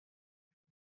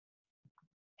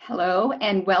Hello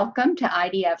and welcome to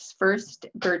IDF's first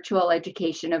virtual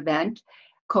education event,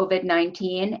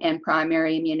 COVID-19 and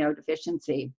primary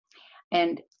immunodeficiency.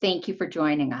 And thank you for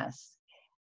joining us.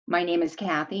 My name is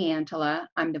Kathy Antela.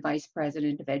 I'm the Vice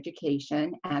President of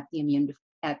Education at the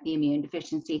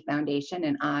Immunodeficiency Foundation,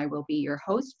 and I will be your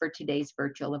host for today's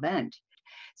virtual event.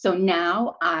 So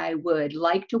now I would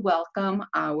like to welcome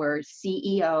our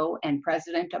CEO and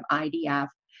President of IDF,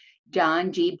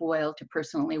 John G. Boyle, to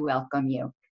personally welcome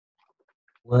you.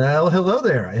 Well, hello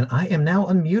there, and I am now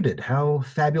unmuted. How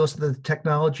fabulous the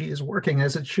technology is working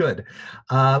as it should.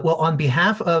 Well, on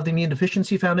behalf of the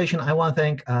Immunodeficiency Foundation, I want to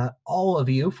thank all of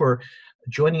you for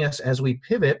joining us as we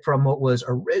pivot from what was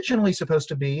originally supposed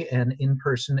to be an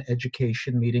in-person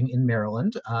education meeting in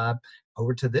Maryland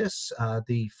over to this,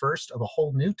 the first of a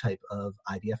whole new type of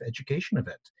IDF education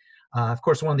event. Of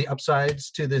course, one of the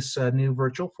upsides to this new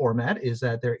virtual format is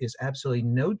that there is absolutely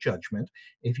no judgment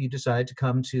if you decide to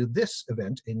come to this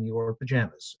event in your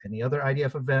pajamas. Any other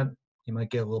IDF event, you might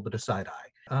get a little bit of side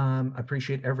eye. I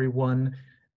appreciate everyone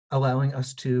allowing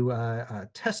us to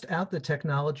test out the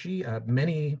technology.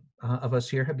 Many of us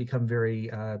here have become very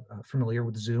familiar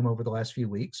with Zoom over the last few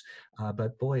weeks,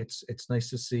 but boy, it's nice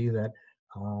to see that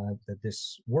that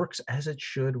this works as it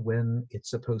should when it's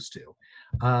supposed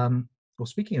to. Well,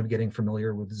 speaking of getting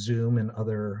familiar with Zoom and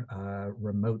other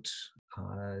remote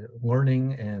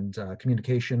learning and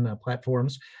communication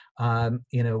platforms, a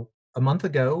month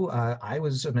ago, I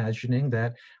was imagining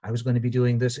that I was going to be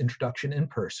doing this introduction in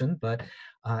person, but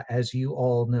as you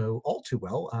all know all too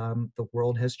well, the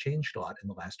world has changed a lot in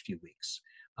the last few weeks.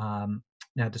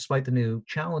 Now, despite the new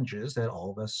challenges that all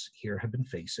of us here have been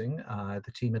facing,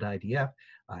 the team at IDF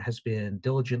has been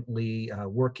diligently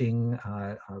working,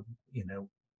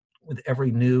 with every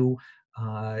new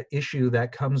issue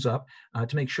that comes up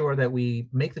to make sure that we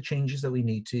make the changes that we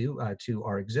need to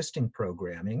our existing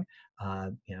programming,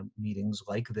 meetings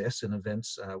like this and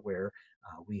events where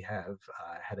we have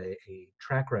had a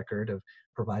track record of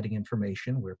providing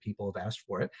information where people have asked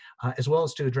for it, as well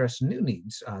as to address new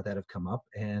needs that have come up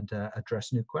and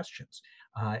address new questions.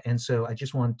 And so I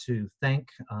just want to thank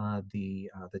the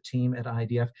team at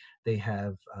IDF. They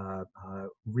have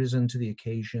risen to the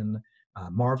occasion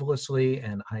marvelously,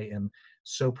 and I am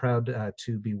so proud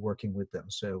to be working with them.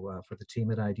 So for the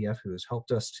team at IDF who has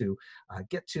helped us to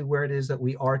get to where it is that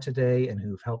we are today and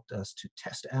who've helped us to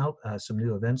test out some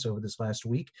new events over this last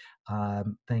week,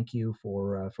 thank you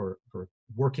for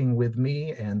working with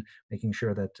me and making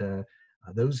sure that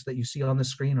those that you see on the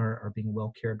screen are being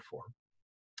well cared for.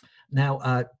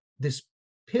 Now, this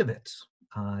pivot,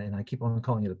 and I keep on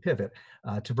calling it a pivot,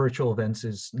 to virtual events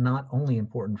is not only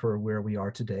important for where we are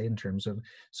today in terms of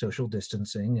social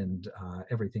distancing and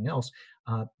everything else,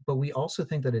 but we also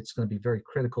think that it's going to be very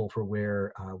critical for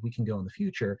where we can go in the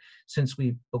future, since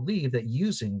we believe that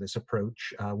using this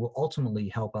approach will ultimately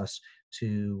help us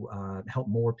to help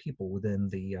more people within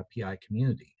the PI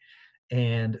community.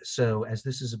 And so as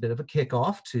this is a bit of a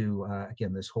kickoff to,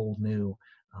 again, this whole new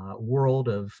world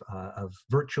of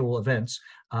virtual events,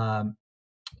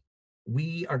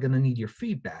 we are going to need your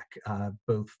feedback,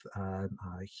 both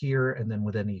here and then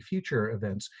with any future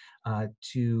events,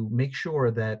 to make sure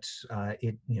that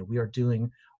we are doing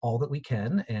all that we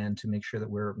can and to make sure that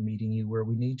we're meeting you where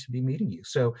we need to be meeting you.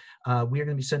 So we are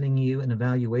going to be sending you an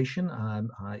evaluation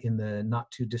in the not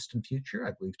too distant future,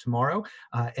 I believe tomorrow,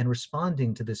 and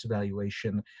responding to this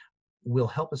evaluation will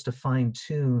help us to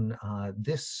fine-tune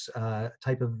this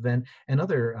type of event and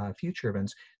other future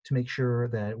events to make sure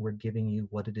that we're giving you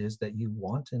what it is that you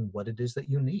want and what it is that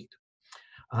you need.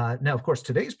 Now, of course,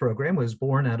 today's program was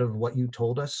born out of what you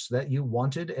told us that you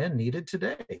wanted and needed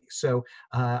today. So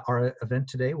our event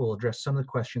today will address some of the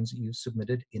questions that you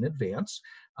submitted in advance,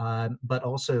 but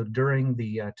also during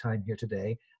the time here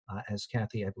today, as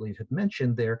Kathy, I believe, had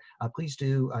mentioned there, please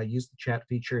do use the chat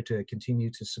feature to continue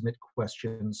to submit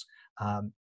questions.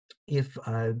 If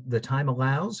the time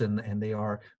allows, and they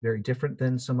are very different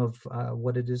than some of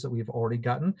what it is that we've already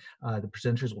gotten, the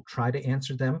presenters will try to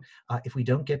answer them. If we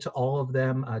don't get to all of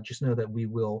them, just know that we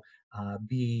will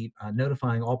be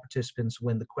notifying all participants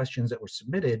when the questions that were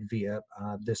submitted via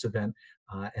this event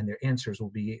and their answers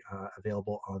will be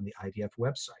available on the IDF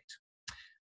website.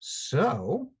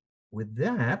 So with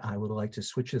that, I would like to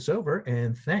switch this over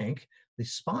and thank the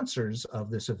sponsors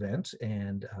of this event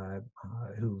and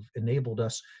who've enabled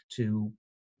us to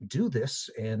do this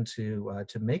and to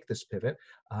make this pivot.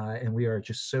 And we are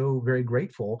just so very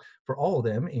grateful for all of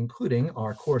them, including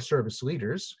our core service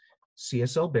leaders,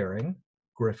 CSL Behring,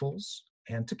 Grifols,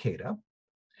 and Takeda,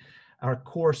 our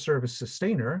core service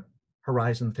sustainer,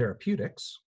 Horizon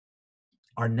Therapeutics,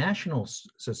 our national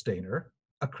sustainer,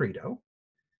 Accredo,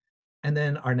 And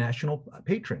then our national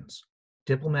patrons,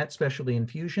 Diplomat Specialty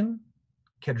Infusion,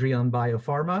 Kedrion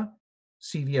Biopharma,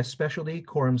 CVS Specialty,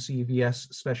 Quorum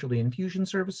CVS Specialty Infusion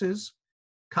Services,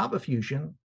 Kaba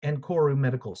Fusion, and Koru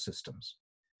Medical Systems.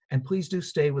 And please do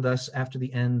stay with us after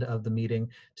the end of the meeting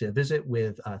to visit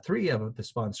with 3 of the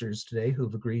sponsors today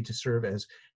who've agreed to serve as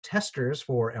testers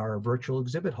for our virtual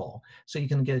exhibit hall. So you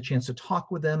can get a chance to talk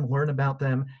with them, learn about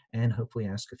them, and hopefully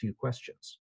ask a few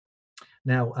questions.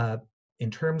 Now, in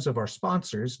terms of our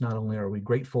sponsors, not only are we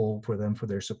grateful for them for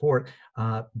their support,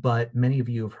 but many of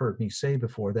you have heard me say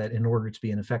before that in order to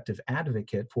be an effective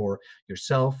advocate for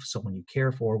yourself, someone you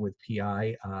care for with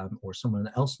PI, or someone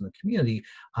else in the community,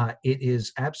 it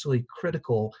is absolutely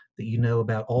critical that you know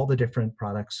about all the different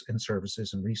products and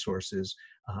services and resources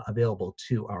available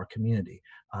to our community.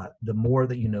 The more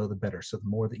that you know, the better. So the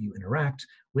more that you interact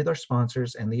with our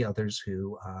sponsors and the others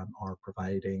who are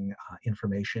providing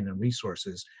information and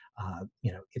resources,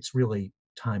 it's really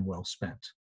time well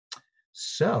spent.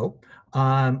 So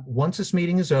once this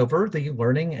meeting is over, the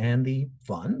learning and the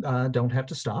fun don't have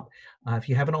to stop. If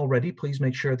you haven't already, please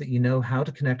make sure that you know how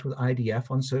to connect with IDF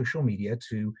on social media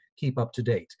to keep up to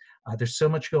date. There's so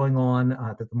much going on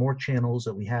that the more channels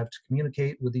that we have to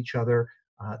communicate with each other,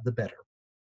 the better.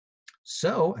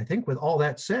 So I think with all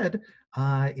that said,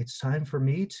 it's time for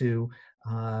me to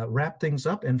wrap things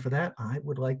up. And for that, I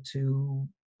would like to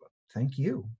thank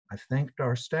you. I've thanked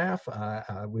our staff.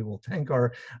 We will thank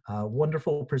our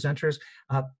wonderful presenters.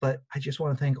 But I just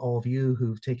want to thank all of you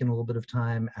who've taken a little bit of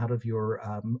time out of your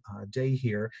day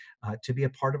here to be a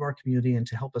part of our community and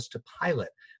to help us to pilot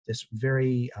this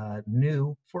very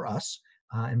new for us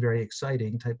and very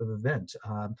exciting type of event.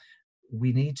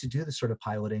 We need to do this sort of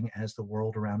piloting as the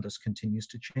world around us continues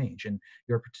to change. And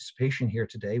your participation here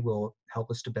today will help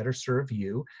us to better serve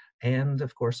you and,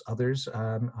 of course, others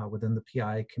within the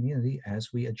PI community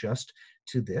as we adjust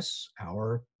to this,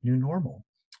 our new normal.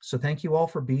 So thank you all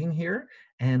for being here.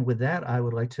 And with that, I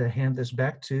would like to hand this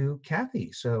back to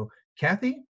Kathy. So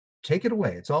Kathy, take it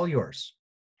away. It's all yours.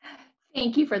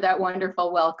 Thank you for that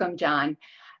wonderful welcome, John.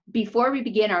 Before we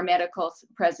begin our medical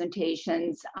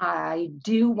presentations, I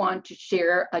do want to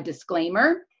share a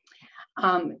disclaimer.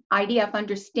 IDF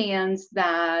understands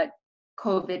that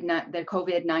the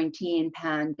COVID-19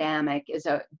 pandemic is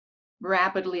a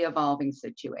rapidly evolving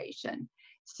situation.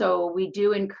 So we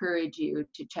do encourage you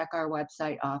to check our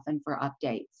website often for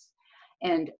updates.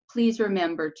 And please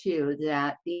remember too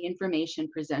that the information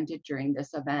presented during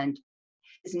this event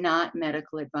is not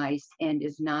medical advice and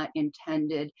is not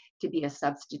intended to be a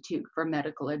substitute for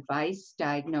medical advice,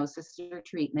 diagnosis, or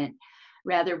treatment.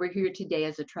 Rather, we're here today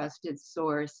as a trusted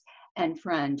source and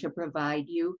friend to provide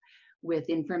you with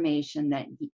information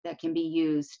that can be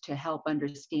used to help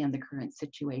understand the current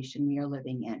situation we are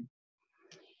living in.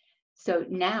 So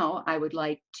now I would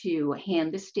like to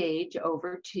hand the stage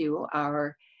over to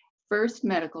our first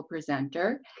medical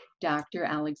presenter, Dr.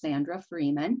 Alexandra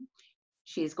Freeman.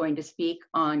 She's going to speak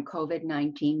on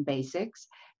COVID-19 basics.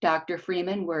 Dr.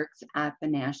 Freeman works at the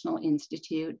National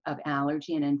Institute of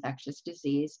Allergy and Infectious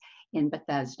Disease in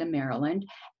Bethesda, Maryland,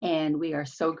 and we are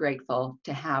so grateful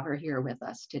to have her here with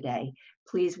us today.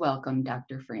 Please welcome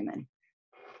Dr. Freeman.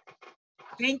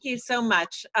 Thank you so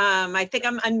much. I think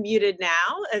I'm unmuted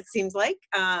now, it seems like,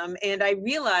 and I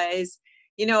realize,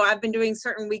 I've been doing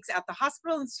certain weeks at the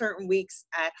hospital and certain weeks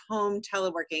at home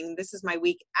teleworking. This is my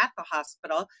week at the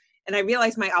hospital. And I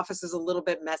realized my office is a little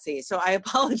bit messy. So I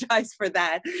apologize for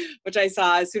that, which I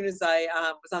saw as soon as I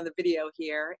was on the video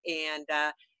here. And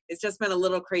it's just been a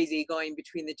little crazy going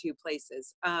between the two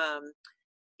places.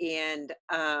 And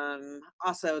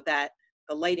also that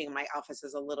the lighting in my office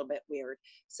is a little bit weird.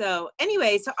 So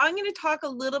anyway, so I'm going to talk a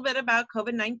little bit about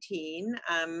COVID-19.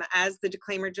 As the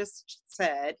disclaimer just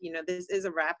said, this is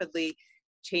a rapidly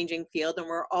changing field and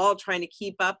we're all trying to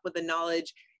keep up with the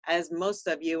knowledge, as most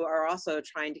of you are also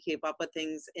trying to keep up with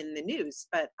things in the news.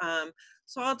 But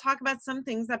so I'll talk about some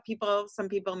things that some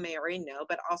people may already know,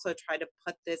 but also try to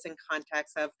put this in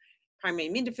context of primary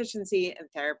immune deficiency and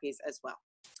therapies as well.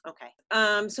 Okay,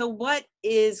 so what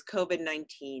is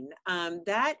COVID-19?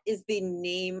 That is the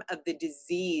name of the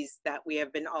disease that we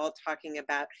have been all talking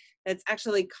about. That's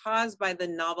actually caused by the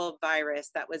novel virus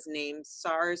that was named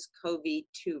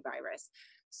SARS-CoV-2 virus.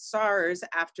 SARS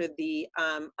after the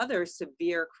other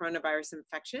severe coronavirus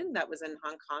infection that was in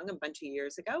Hong Kong a bunch of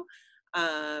years ago.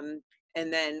 And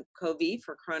then COVID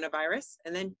for coronavirus,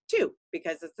 and then 2,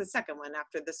 because it's the second one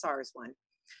after the SARS one.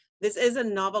 This is a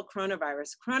novel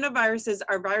coronavirus. Coronaviruses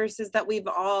are viruses that we've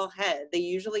all had. They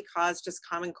usually cause just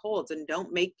common colds and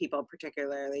don't make people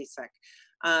particularly sick.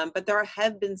 But there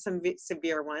have been some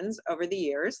severe ones over the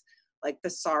years. like the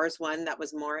SARS one that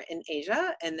was more in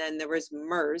Asia, and then there was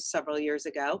MERS several years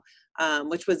ago,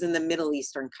 which was in the Middle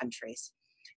Eastern countries.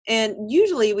 And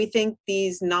usually we think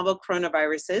these novel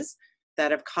coronaviruses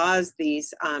that have caused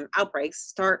these outbreaks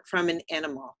start from an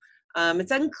animal.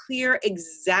 It's unclear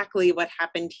exactly what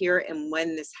happened here and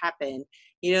when this happened.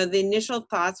 You know, the initial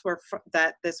thoughts were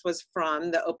that this was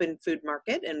from the open food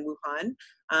market in Wuhan,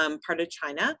 part of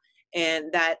China,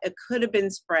 and that it could have been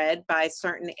spread by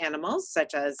certain animals,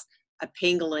 such as a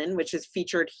pangolin, which is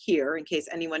featured here in case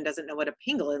anyone doesn't know what a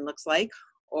pangolin looks like,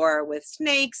 or with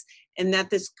snakes, and that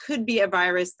this could be a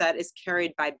virus that is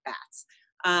carried by bats.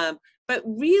 But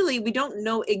really, we don't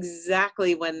know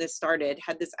exactly when this started,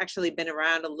 had this actually been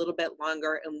around a little bit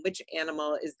longer, and which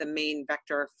animal is the main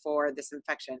vector for this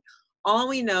infection. All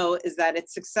we know is that it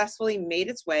successfully made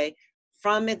its way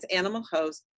from its animal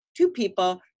host to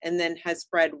people, and then has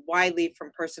spread widely from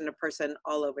person to person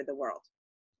all over the world.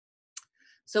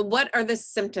 So what are the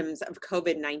symptoms of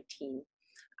COVID-19?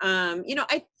 You know,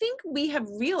 I think we have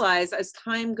realized as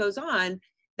time goes on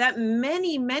that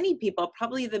many people,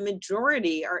 probably the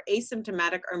majority, are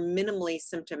asymptomatic or minimally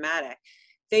symptomatic.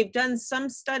 They've done some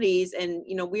studies, and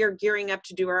you know, we are gearing up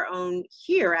to do our own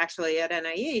here actually at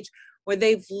NIH, where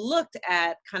they've looked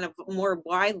at kind of more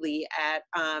widely at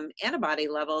antibody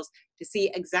levels to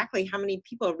see exactly how many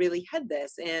people really had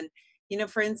this. And you know,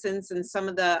 for instance, in some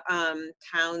of the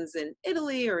towns in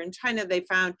Italy or in China, they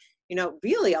found, you know,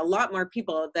 really a lot more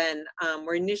people than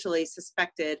were initially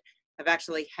suspected have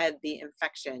actually had the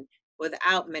infection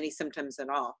without many symptoms at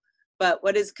all. But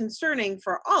what is concerning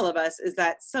for all of us is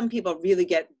that some people really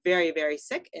get very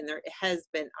sick, and there has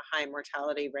been a high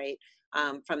mortality rate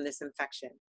from this infection.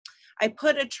 I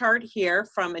put a chart here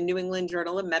from a New England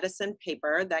Journal of Medicine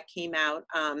paper that came out.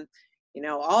 You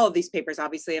know, all of these papers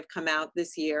obviously have come out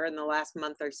this year in the last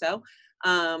month or so,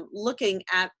 looking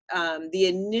at the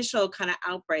initial kind of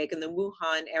outbreak in the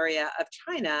Wuhan area of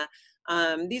China.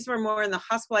 These were more in the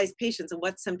hospitalized patients and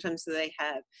what symptoms do they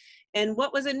have. And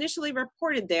what was initially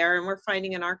reported there, and we're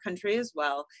finding in our country as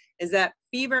well, is that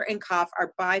fever and cough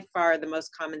are by far the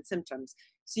most common symptoms.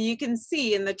 So you can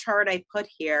see in the chart I put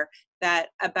here that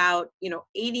about, you know,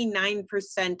 89%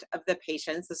 of the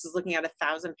patients, this is looking at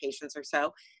 1,000 patients or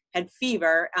so, had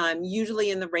fever,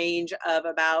 usually in the range of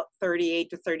about 38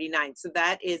 to 39. So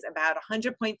that is about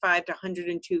 100.5 to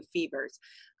 102 fevers.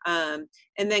 And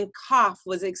then cough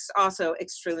was also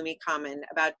extremely common.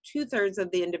 About 2/3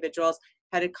 of the individuals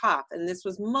had a cough, and this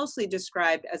was mostly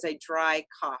described as a dry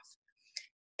cough.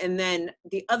 And then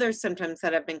the other symptoms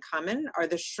that have been common are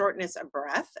the shortness of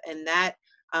breath, and that,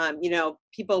 you know,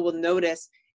 people will notice,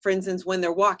 for instance, when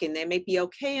they're walking, they may be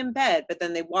okay in bed, but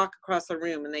then they walk across the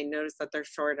room and they notice that they're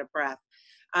short of breath.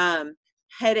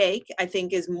 Headache, I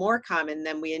think, is more common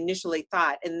than we initially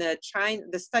thought. In the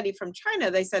study from China,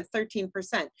 they said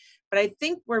 13%, but I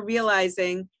think we're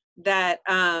realizing that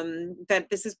that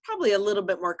this is probably a little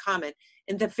bit more common.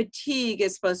 And the fatigue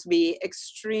is supposed to be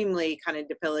extremely kind of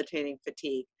debilitating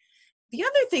fatigue. The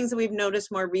other things that we've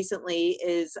noticed more recently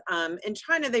is in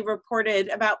China, they reported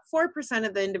about 4%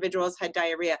 of the individuals had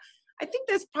diarrhea. I think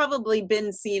that's probably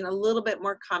been seen a little bit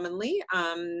more commonly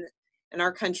in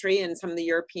our country and some of the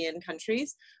European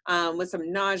countries, with some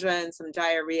nausea and some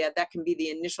diarrhea. That can be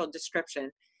the initial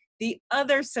description. The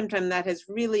other symptom that has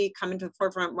really come into the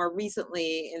forefront more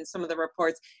recently in some of the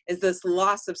reports is this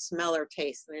loss of smell or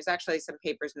taste. And there's actually some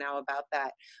papers now about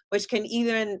that, which can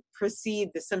even precede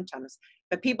the symptoms.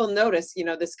 But people notice, you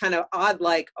know, this kind of odd,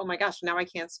 like, oh my gosh, now I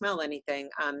can't smell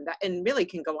anything, and really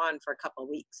can go on for a couple of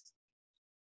weeks.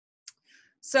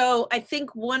 So I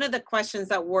think one of the questions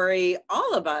that worry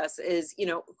all of us is, you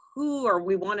know,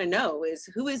 we want to know is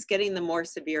who is getting the more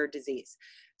severe disease.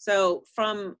 So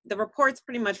from the reports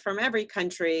pretty much from every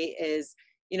country is,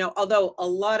 you know, although a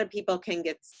lot of people can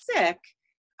get sick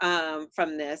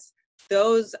from this,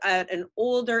 those at an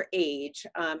older age,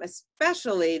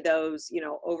 especially those, you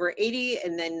know, over 80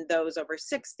 and then those over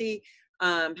 60,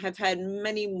 have had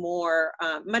many more,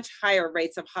 much higher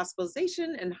rates of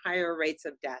hospitalization and higher rates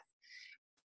of death.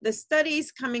 The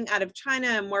studies coming out of China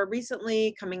and more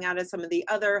recently coming out of some of the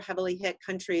other heavily hit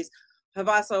countries have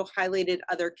also highlighted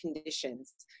other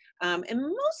conditions. And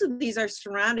most of these are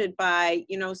surrounded by,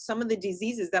 you know, some of the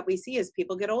diseases that we see as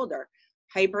people get older.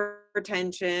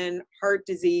 Hypertension, heart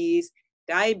disease,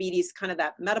 diabetes, kind of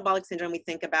that metabolic syndrome we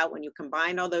think about when you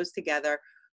combine all those together,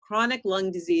 chronic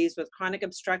lung disease with chronic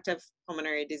obstructive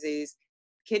pulmonary disease,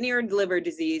 kidney or liver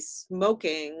disease,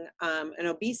 smoking, and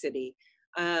obesity.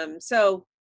 So,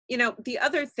 you know, the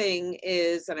other thing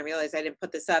is, and I realized I didn't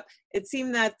put this up, it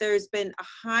seemed that there's been a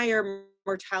higher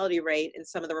mortality rate in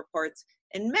some of the reports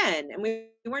in men. And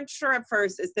we weren't sure at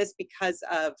first, is this because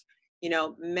of,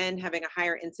 men having a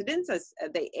higher incidence as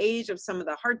the age of some of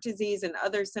the heart disease and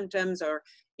other symptoms, or,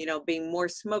 being more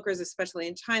smokers, especially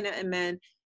in China, and men.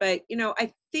 But,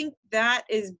 I think that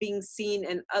is being seen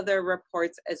in other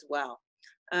reports as well.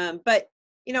 But,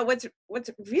 what's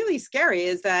really scary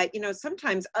is that,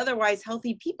 sometimes otherwise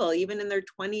healthy people, even in their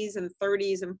 20s and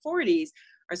 30s and 40s,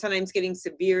 are sometimes getting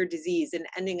severe disease and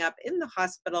ending up in the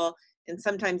hospital, and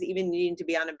sometimes even needing to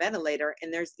be on a ventilator.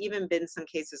 And there's even been some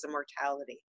cases of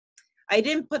mortality. I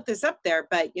didn't put this up there,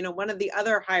 but one of the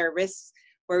other higher risks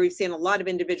where we've seen a lot of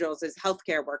individuals is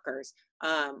healthcare workers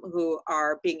who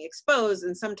are being exposed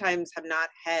and sometimes have not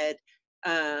had,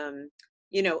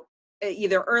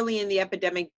 either early in the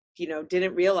epidemic,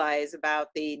 didn't realize about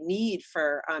the need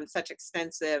for such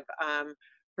extensive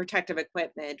protective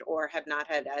equipment, or have not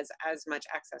had as much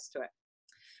access to it.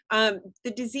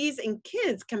 The disease in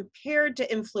kids compared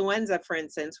to influenza, for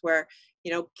instance, where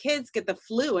kids get the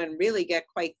flu and really get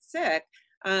quite sick,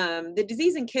 the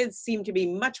disease in kids seem to be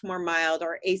much more mild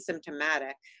or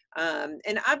asymptomatic.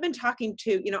 And I've been talking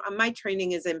to, my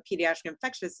training is in pediatric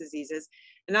infectious diseases,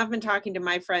 and I've been talking to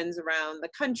my friends around the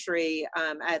country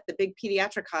at the big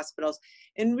pediatric hospitals.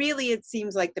 And really, it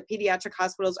seems like the pediatric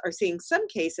hospitals are seeing some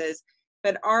cases,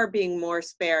 but are being more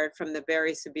spared from the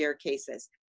very severe cases.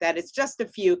 That it's just a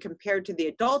few compared to the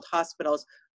adult hospitals,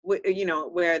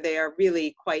 where they are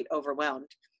really quite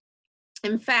overwhelmed.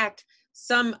 In fact,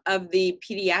 some of the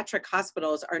pediatric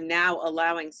hospitals are now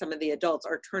allowing some of the adults,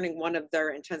 or turning one of their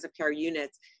intensive care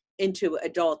units into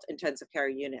adult intensive care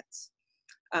units.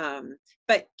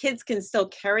 But kids can still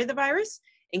carry the virus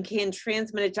and can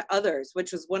transmit it to others,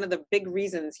 which was one of the big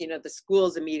reasons, the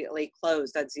schools immediately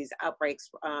closed as these outbreaks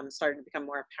started to become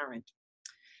more apparent.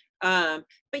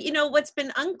 But what's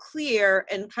been unclear,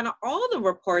 and kind of all the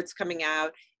reports coming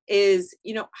out, is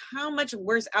how much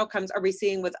worse outcomes are we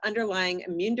seeing with underlying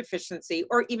immune deficiency,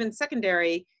 or even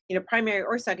secondary, primary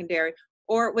or secondary,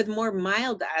 or with more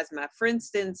mild asthma. For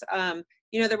instance,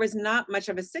 there was not much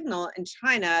of a signal in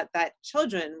China that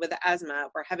children with asthma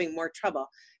were having more trouble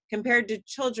compared to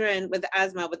children with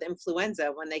asthma with influenza,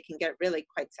 when they can get really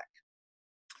quite sick.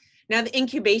 Now, the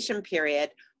incubation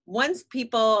period, once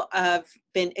people have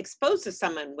been exposed to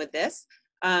someone with this,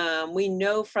 we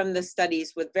know from the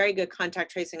studies with very good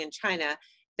contact tracing in China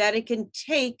that it can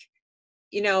take,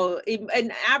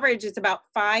 an average, it's about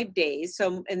 5 days.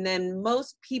 So, and then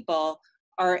most people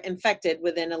are infected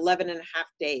within 11 and a half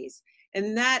days.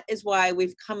 And that is why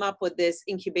we've come up with this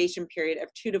incubation period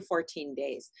of 2 to 14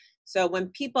 days. So when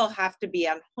people have to be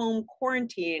on home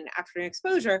quarantine after an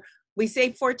exposure, we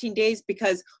say 14 days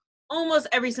because almost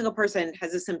every single person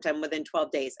has a symptom within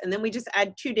 12 days. And then we just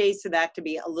add 2 days to that to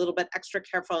be a little bit extra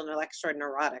careful and extra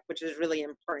neurotic, which is really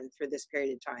important through this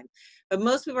period of time. But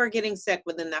most people are getting sick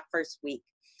within that first week.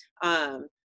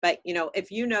 But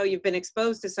if you've been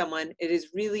exposed to someone, it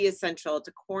is really essential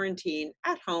to quarantine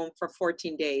at home for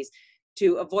 14 days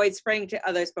to avoid spreading to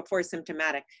others before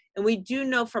symptomatic. And we do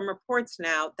know from reports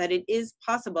now that it is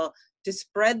possible to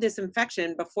spread this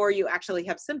infection before you actually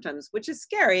have symptoms, which is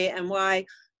scary, and why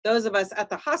those of us at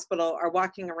the hospital are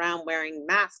walking around wearing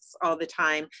masks all the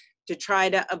time to try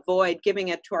to avoid giving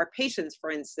it to our patients,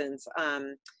 for instance,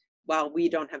 while we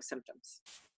don't have symptoms.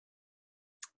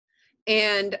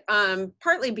 And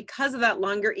partly because of that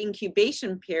longer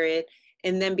incubation period,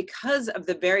 and then because of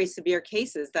the very severe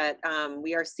cases that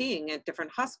we are seeing at different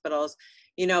hospitals,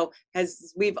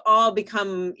 as we've all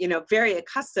become, very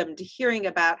accustomed to hearing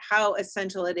about how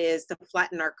essential it is to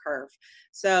flatten our curve.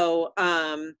 So,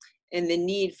 and the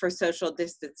need for social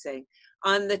distancing.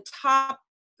 On the top,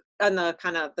 on the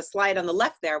kind of the slide on the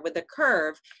left there with the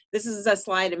curve, this is a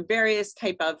slide in various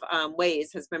type of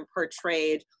ways has been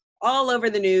portrayed all over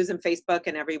the news and Facebook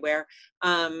and everywhere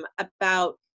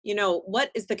about, what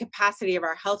is the capacity of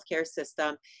our healthcare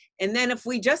system? And then if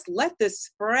we just let this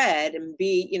spread and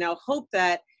be, hope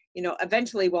that,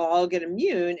 eventually we'll all get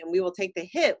immune and we will take the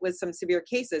hit with some severe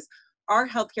cases, our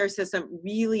healthcare system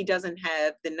really doesn't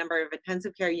have the number of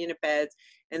intensive care unit beds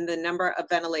and the number of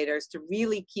ventilators to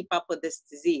really keep up with this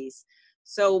disease.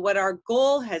 So what our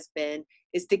goal has been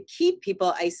is to keep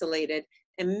people isolated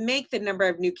and make the number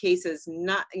of new cases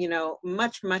not,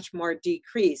 much, much more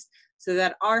decreased, so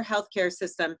that our healthcare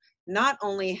system not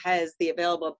only has the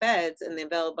available beds and the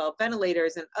available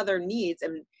ventilators and other needs,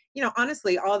 and,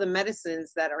 honestly, all the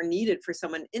medicines that are needed for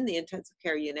someone in the intensive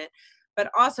care unit, but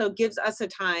also gives us a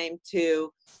time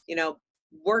to,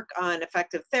 work on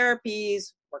effective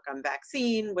therapies, work on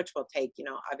vaccine, which will take,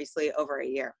 obviously over a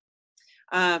year.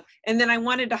 And then I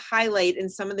wanted to highlight in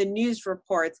some of the news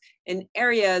reports in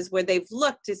areas where they've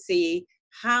looked to see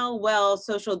how well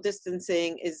social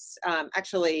distancing is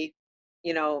actually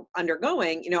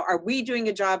undergoing, are we doing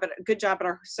a good job at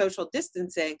our social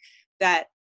distancing, that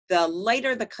the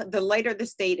lighter the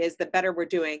state is, the better we're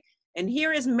doing. And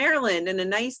here is Maryland in a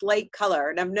nice light color.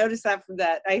 And I've noticed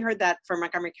that I heard that from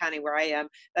Montgomery County where I am.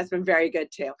 That's been very good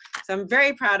too. So I'm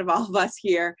very proud of all of us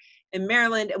here in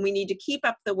Maryland, and we need to keep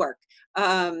up the work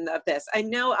of this. I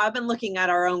know I've been looking at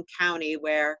our own county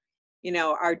where,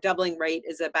 our doubling rate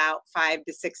is about 5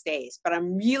 to 6 days, but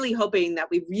I'm really hoping that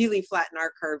we really flatten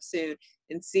our curve soon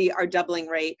and see our doubling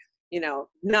rate,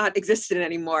 not existent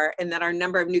anymore, and that our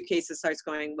number of new cases starts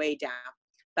going way down.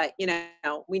 But,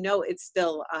 we know it's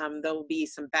still, there'll be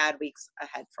some bad weeks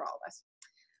ahead for all of us.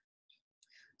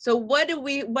 So what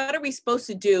are we supposed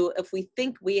to do if we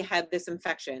think we have this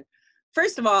infection?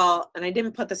 First of all, and I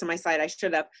didn't put this on my slide, I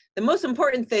should have, the most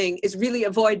important thing is really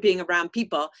avoid being around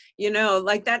people.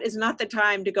 That is not the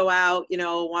time to go out,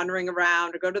 wandering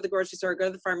around or go to the grocery store, or go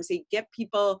to the pharmacy. Get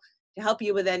people to help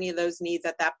you with any of those needs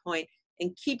at that point,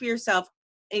 and keep yourself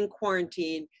in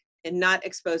quarantine and not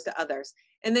exposed to others.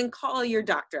 And then call your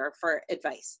doctor for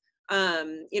advice.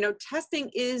 Testing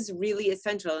is really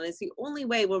essential, and it's the only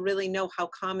way we'll really know how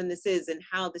common this is and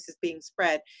how this is being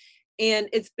spread. And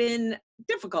it's been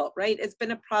difficult, right? It's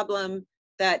been a problem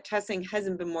that testing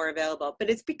hasn't been more available, but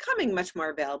it's becoming much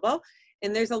more available.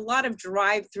 And there's a lot of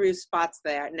drive-through spots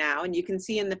there now. And you can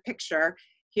see in the picture,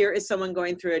 here is someone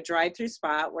going through a drive-through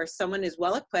spot where someone is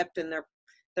well-equipped in their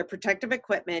protective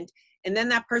equipment. And then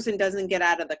that person doesn't get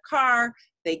out of the car.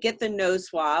 They get the nose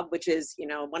swab, which is,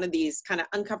 one of these kind of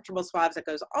uncomfortable swabs that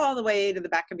goes all the way to the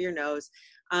back of your nose.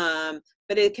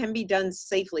 But it can be done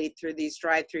safely through these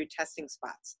drive-through testing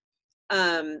spots.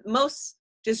 Most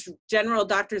just general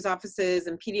doctor's offices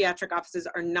and pediatric offices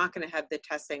are not going to have the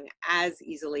testing as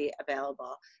easily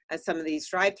available as some of these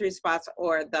drive-through spots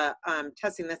or the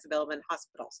testing that's available in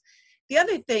hospitals. The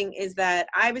other thing is that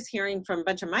I was hearing from a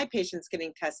bunch of my patients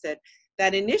getting tested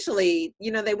that initially,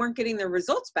 they weren't getting their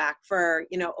results back for,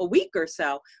 a week or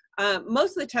so.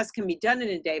 Most of the tests can be done in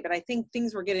a day, but I think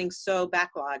things were getting so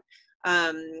backlogged.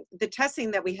 The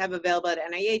testing that we have available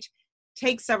at NIH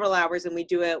takes several hours, and we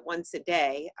do it once a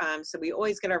day. So we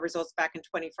always get our results back in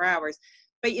 24 hours.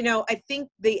 But, I think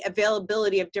the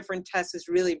availability of different tests is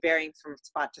really varying from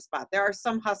spot to spot. There are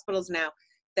some hospitals now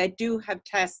that do have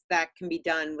tests that can be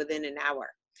done within an hour.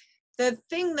 The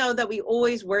thing, though, that we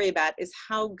always worry about is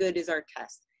how good is our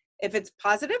test. If it's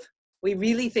positive, we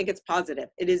really think it's positive.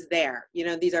 It is there.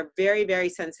 These are very, very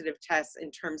sensitive tests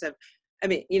in terms of,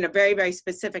 very, very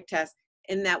specific tests,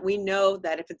 in that we know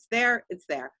that if it's there, it's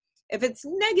there. If it's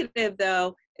negative,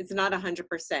 though, it's not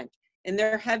 100%. And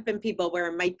there have been people where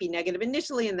it might be negative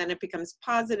initially, and then it becomes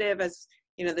positive as,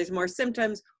 there's more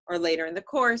symptoms, or later in the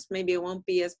course, maybe it won't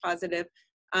be as positive.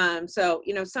 So,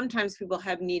 sometimes people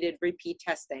have needed repeat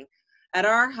testing. At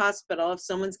our hospital, if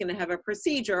someone's going to have a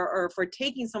procedure, or if we're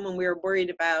taking someone we're worried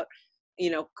about,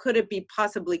 could it be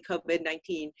possibly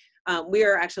COVID-19, we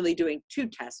are actually doing 2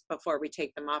 tests before we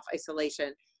take them off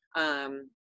isolation,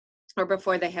 or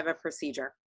before they have a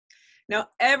procedure. Now,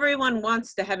 everyone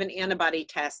wants to have an antibody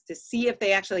test to see if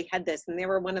they actually had this, and they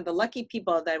were one of the lucky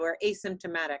people that were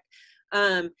asymptomatic.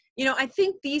 I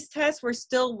think these tests, we're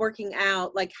still working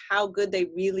out like how good they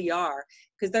really are,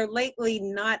 because they're lately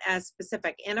not as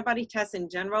specific. Antibody tests in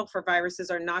general for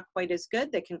viruses are not quite as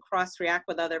good. They can cross-react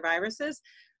with other viruses.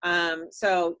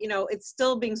 So, it's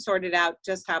still being sorted out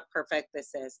just how perfect this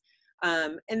is.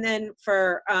 And then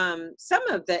for some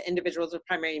of the individuals with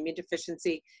primary immune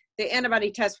deficiency, the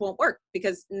antibody test won't work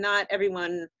because not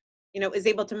everyone, is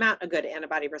able to mount a good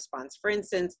antibody response. For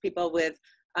instance, people with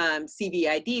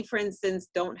CVID, for instance,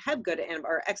 don't have good,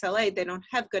 or XLA, they don't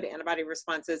have good antibody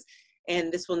responses,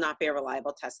 and this will not be a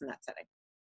reliable test in that setting.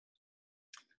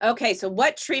 Okay, so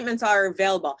what treatments are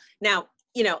available? Now,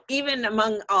 even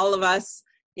among all of us,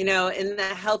 in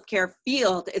the healthcare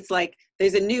field, it's like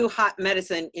there's a new hot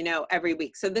medicine, every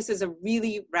week. So this is a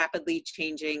really rapidly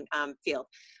changing field.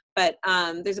 But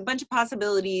there's a bunch of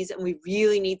possibilities, and we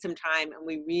really need some time, and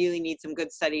we really need some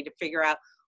good study to figure out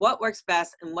what works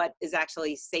best and what is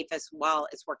actually safest while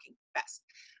it's working best.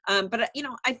 But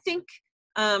I think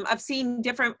I've seen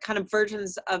different kind of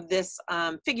versions of this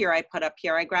figure I put up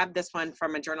here. I grabbed this one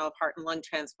from a Journal of Heart and Lung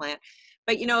Transplant.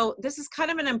 But this is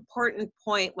kind of an important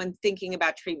point when thinking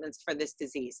about treatments for this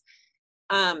disease.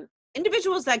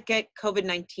 Individuals that get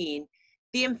COVID-19,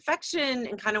 the infection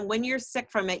and kind of when you're sick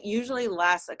from it usually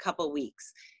lasts a couple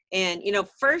weeks. And,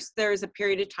 first there's a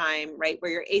period of time, right,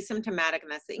 where you're asymptomatic,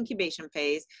 and that's the incubation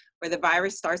phase, where the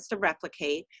virus starts to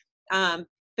replicate.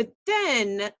 But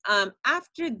then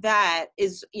after that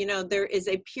is, there is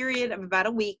a period of about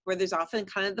a week where there's often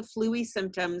kind of the flu-y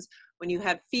symptoms, when you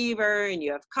have fever and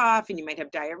you have cough and you might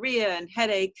have diarrhea and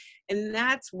headache. And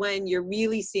that's when you're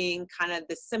really seeing kind of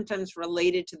the symptoms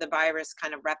related to the virus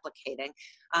kind of replicating,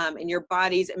 and your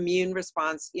body's immune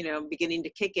response, beginning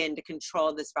to kick in to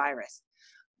control this virus.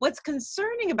 What's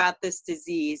concerning about this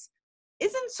disease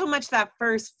isn't so much that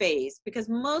first phase, because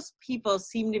most people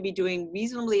seem to be doing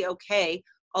reasonably okay,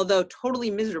 although totally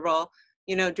miserable,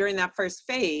 during that first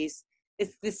phase.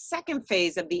 It's the second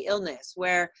phase of the illness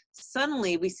where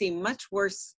suddenly we see much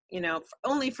worse,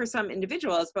 only for some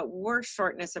individuals, but worse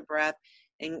shortness of breath.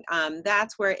 And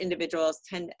that's where individuals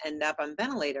tend to end up on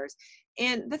ventilators.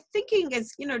 And the thinking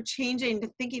is, changing to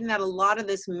thinking that a lot of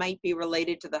this might be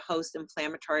related to the host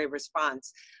inflammatory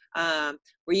response,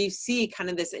 where you see kind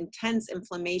of this intense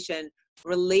inflammation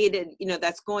related,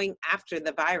 that's going after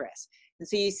the virus. And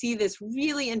so you see this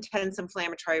really intense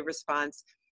inflammatory response.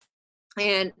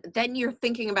 And then you're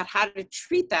thinking about how to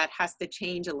treat that has to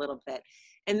change a little bit.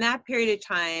 In that period of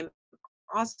time,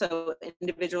 also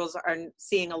individuals are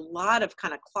seeing a lot of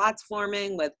kind of clots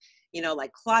forming with,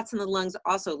 like clots in the lungs,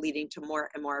 also leading to more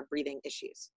and more breathing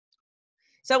issues.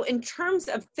 So in terms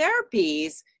of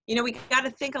therapies, we got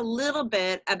to think a little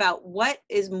bit about what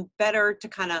is better to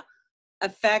kind of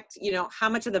affect, how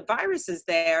much of the virus is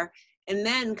there. And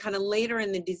then kind of later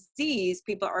in the disease,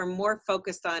 people are more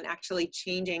focused on actually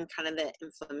changing kind of the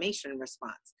inflammation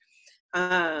response.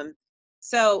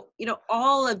 So,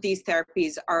 all of these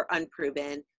therapies are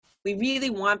unproven. We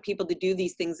really want people to do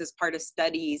these things as part of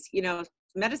studies.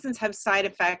 Medicines have side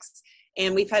effects,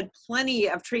 and we've had plenty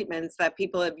of treatments that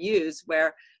people have used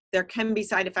where there can be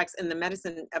side effects and the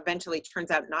medicine eventually turns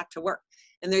out not to work.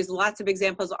 And there's lots of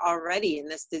examples already in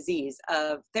this disease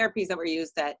of therapies that were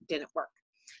used that didn't work.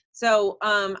 So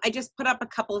I just put up a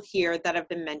couple here that have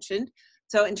been mentioned.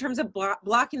 So in terms of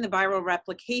blocking the viral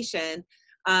replication,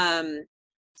 the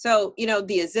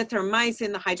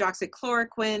azithromycin, the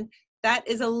hydroxychloroquine, that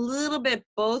is a little bit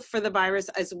both for the virus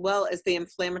as well as the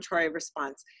inflammatory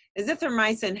response.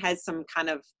 Azithromycin has some kind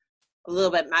of a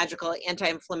little bit magical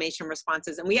anti-inflammation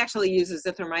responses, and we actually use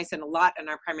azithromycin a lot in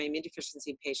our primary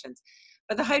immunodeficiency patients.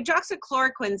 But the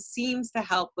hydroxychloroquine seems to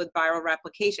help with viral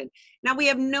replication. Now, we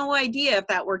have no idea if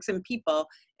that works in people,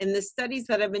 and the studies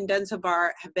that have been done so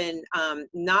far have been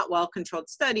not well-controlled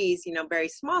studies, very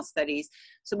small studies,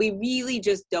 so we really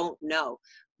just don't know.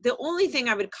 The only thing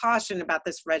I would caution about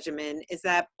this regimen is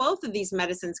that both of these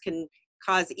medicines can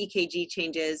cause EKG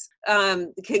changes,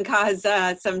 can cause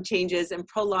some changes and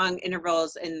prolonged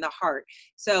intervals in the heart.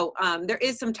 So there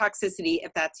is some toxicity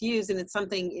if that's used, and it's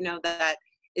something, that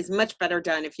is much better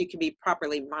done if you can be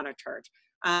properly monitored.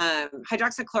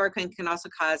 Hydroxychloroquine can also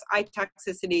cause eye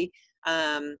toxicity.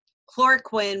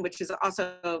 Chloroquine, which is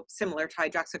also similar to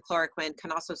hydroxychloroquine,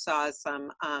 can also cause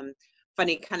some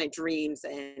funny kind of dreams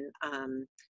and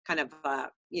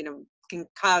can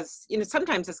cause,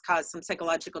 sometimes it's caused some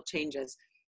psychological changes.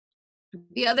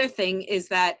 The other thing is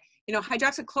that,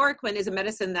 hydroxychloroquine is a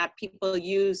medicine that people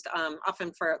used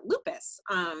often for lupus.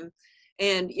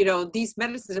 And these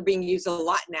medicines are being used a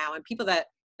lot now, and people that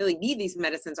really need these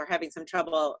medicines are having some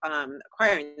trouble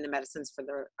acquiring the medicines for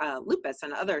their lupus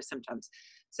and other symptoms.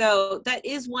 So that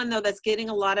is one, though, that's getting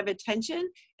a lot of attention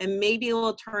and maybe it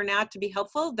will turn out to be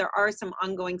helpful. There are some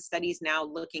ongoing studies now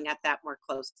looking at that more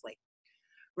closely.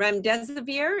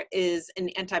 Remdesivir is an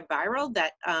antiviral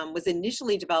that was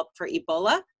initially developed for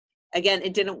Ebola. Again,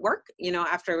 it didn't work,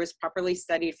 after it was properly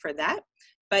studied for that.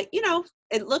 But,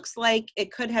 it looks like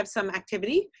it could have some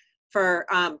activity for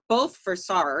both for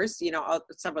SARS,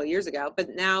 several years ago, but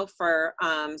now for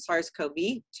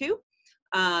SARS-CoV-2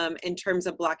 in terms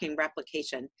of blocking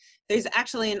replication. There's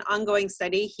actually an ongoing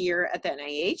study here at the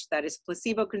NIH that is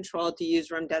placebo-controlled to use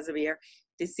remdesivir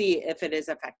to see if it is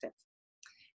effective.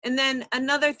 And then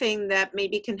another thing that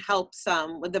maybe can help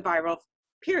some with the viral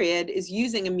period is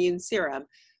using immune serum.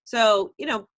 So,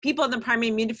 people in the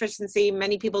primary immunodeficiency,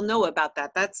 many people know about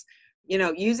that. That's,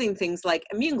 using things like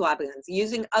immune globulins,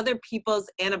 using other people's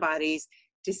antibodies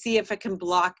to see if it can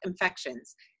block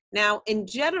infections. Now, in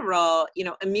general,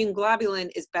 immune globulin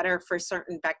is better for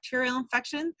certain bacterial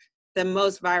infections than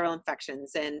most viral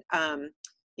infections. And,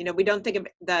 we don't think of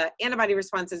the antibody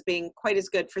response as being quite as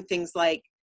good for things like,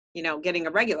 getting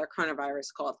a regular coronavirus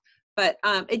cold. But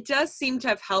it does seem to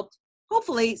have helped,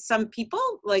 hopefully, some people.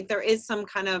 Like there is some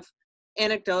kind of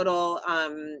anecdotal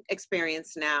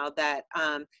experience now that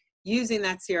using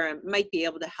that serum might be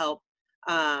able to help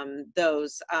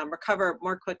those recover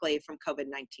more quickly from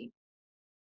COVID-19.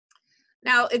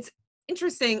 Now, it's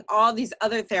interesting, all these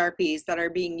other therapies that are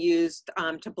being used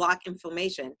to block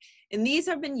inflammation. And these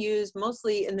have been used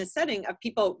mostly in the setting of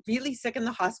people really sick in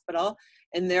the hospital,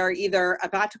 and they're either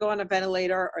about to go on a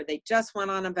ventilator or they just went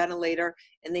on a ventilator,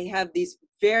 and they have these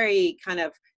very kind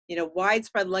of, you know,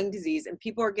 widespread lung disease, and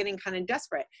people are getting kind of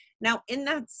desperate. Now, in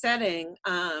that setting,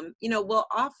 you know, we'll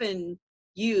often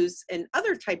use in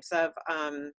other types of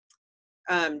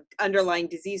underlying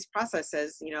disease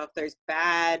processes, you know, if there's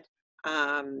bad,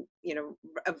 you know,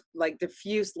 like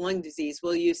diffuse lung disease,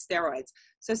 we'll use steroids.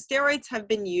 So steroids have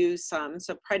been used some,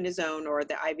 so prednisone or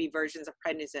the IV versions of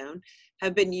prednisone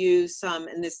have been used some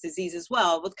in this disease as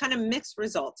well, with kind of mixed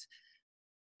results.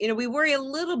 You know, we worry a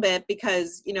little bit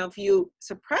because, you know, if you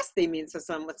suppress the immune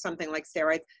system with something like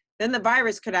steroids, then the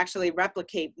virus could actually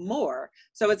replicate more.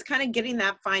 So it's kind of getting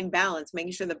that fine balance,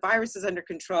 making sure the virus is under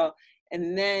control,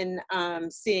 and then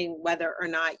seeing whether or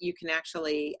not you can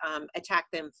actually attack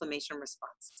the inflammation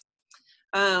response.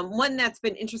 One that's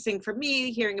been interesting for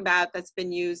me hearing about that's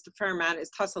been used a fair amount is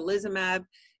tocilizumab.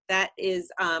 That is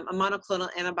a monoclonal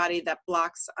antibody that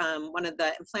blocks one of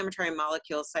the inflammatory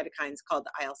molecule cytokines called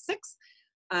IL-6.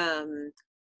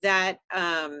 That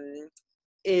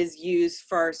is used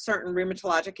for certain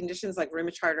rheumatologic conditions like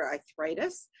rheumatoid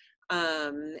arthritis,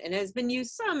 and has been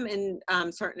used some in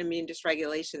certain immune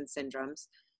dysregulation syndromes.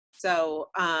 So,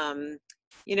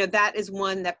 you know, that is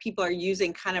one that people are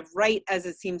using kind of right as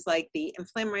it seems like the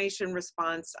inflammation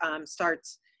response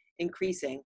starts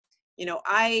increasing. You know,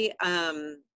 I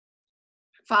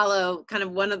follow kind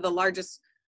of one of the largest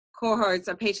cohorts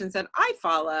of patients that I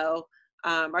follow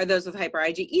are those with hyper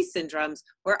IgE syndromes,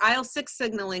 where IL-6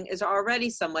 signaling is already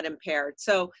somewhat impaired.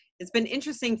 So it's been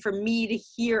interesting for me to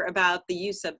hear about the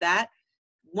use of that,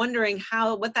 wondering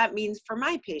what that means for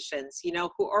my patients, you know,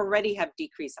 who already have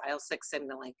decreased IL-6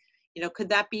 signaling. You know, could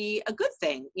that be a good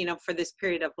thing, you know, for this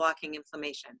period of blocking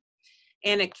inflammation?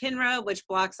 Anakinra, which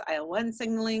blocks IL-1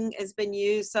 signaling, has been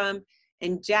used some,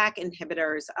 and JAK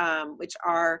inhibitors, which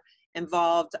are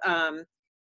involved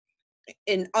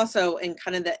also in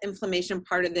kind of the inflammation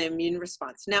part of the immune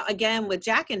response. Now, again, with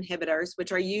JAK inhibitors,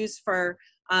 which are used for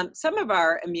some of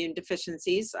our immune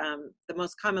deficiencies, the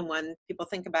most common one people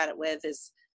think about it with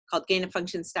is called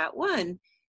gain-of-function STAT1.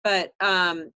 But,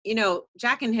 you know,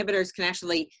 JAK inhibitors can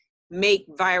actually make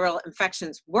viral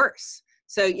infections worse.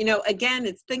 So, you know, again,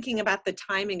 it's thinking about the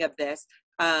timing of this.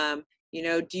 You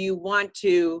know, do you want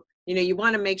to, you know, you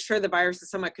want to make sure the virus is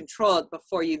somewhat controlled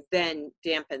before you then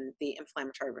dampen the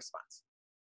inflammatory response.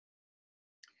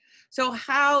 So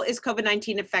how is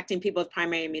COVID-19 affecting people with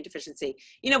primary immune deficiency?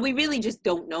 You know, we really just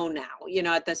don't know now, you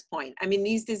know, at this point. I mean,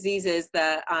 these diseases,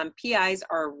 the PIs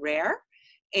are rare,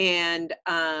 and,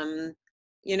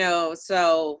 you know,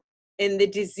 so in the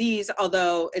disease,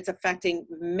 although it's affecting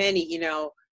many, you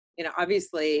know,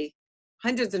 obviously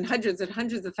hundreds and hundreds and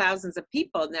hundreds of thousands of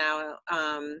people now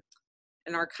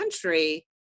in our country,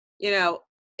 you know,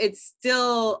 it's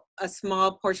still a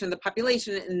small portion of the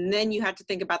population. And then you have to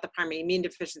think about the primary immune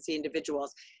deficiency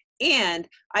individuals. And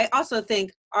I also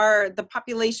think the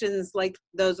populations like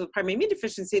those with primary immune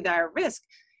deficiency that are at risk,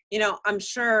 you know, I'm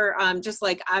sure just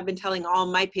like I've been telling all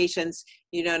my patients,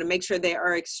 you know, to make sure they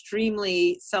are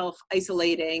extremely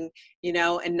self-isolating, you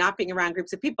know, and not being around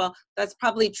groups of people. That's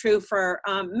probably true for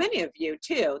many of you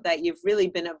too, that you've really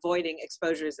been avoiding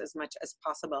exposures as much as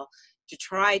possible to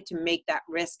try to make that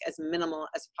risk as minimal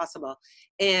as possible.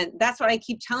 And that's what I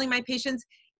keep telling my patients,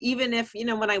 even if, you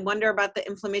know, when I wonder about the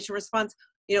inflammation response,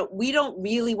 you know, we don't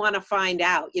really want to find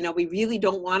out, you know, we really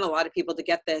don't want a lot of people to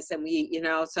get this. And we, you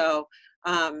know, so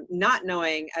not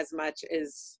knowing as much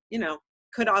is, you know,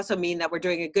 could also mean that we're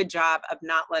doing a good job of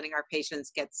not letting our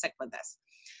patients get sick with this.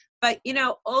 But, you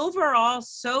know, overall,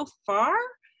 so far,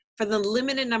 for the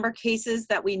limited number of cases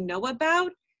that we know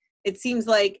about, it seems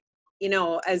like, you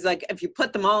know, as like if you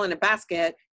put them all in a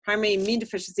basket, primary immune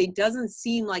deficiency doesn't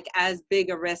seem like as big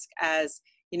a risk as,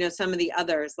 you know, some of the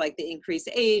others, like the increased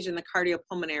age and the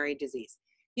cardiopulmonary disease.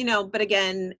 You know, but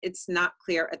again, it's not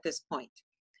clear at this point.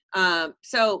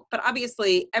 But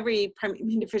obviously every primary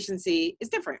immune deficiency is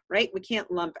different, right? We can't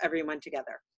lump everyone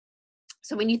together.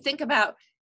 So when you think about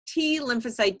T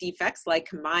lymphocyte defects like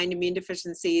combined immune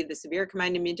deficiency, the severe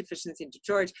combined immune deficiency to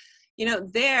George, you know,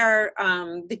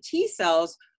 the T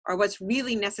cells are what's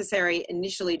really necessary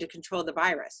initially to control the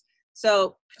virus.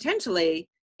 So potentially,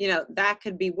 you know, that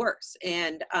could be worse.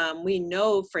 And we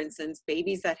know, for instance,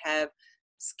 babies that have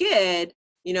SCID,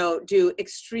 you know, do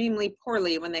extremely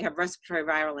poorly when they have respiratory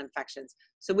viral infections.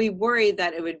 So we worry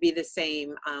that it would be the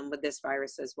same with this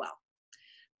virus as well.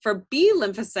 For B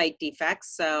lymphocyte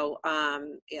defects, so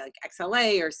like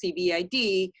XLA or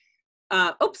CVID,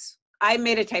 I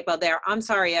made a typo there. I'm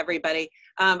sorry, everybody.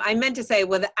 I meant to say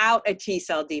without a T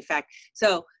cell defect.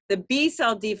 So the B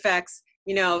cell defects,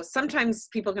 you know, sometimes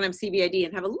people can have CVID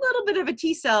and have a little bit of a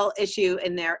T cell issue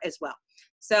in there as well.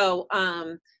 So,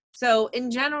 so in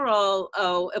general,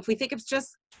 if we think it's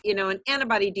just, you know, an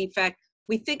antibody defect,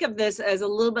 we think of this as a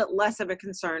little bit less of a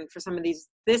concern for some of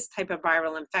this type of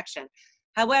viral infection.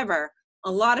 However,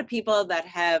 a lot of people that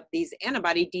have these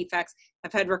antibody defects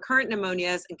have had recurrent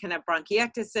pneumonias and can have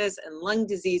bronchiectasis and lung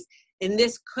disease, and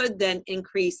this could then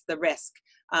increase the risk.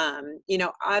 You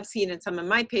know, I've seen in some of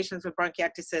my patients with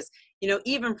bronchiectasis, you know,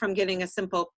 even from getting a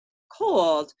simple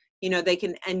cold, you know, they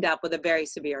can end up with a very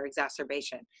severe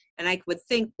exacerbation. And I would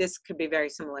think this could be very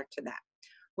similar to that.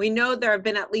 We know there have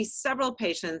been at least several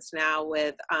patients now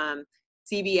with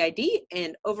CVID,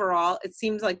 and overall, it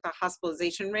seems like the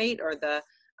hospitalization rate or the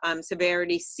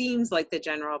severity seems like the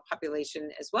general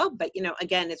population as well. But, you know,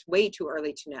 again, it's way too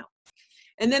early to know.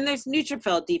 And then there's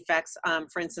neutrophil defects,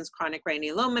 for instance, chronic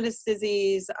granulomatous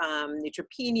disease,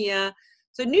 neutropenia.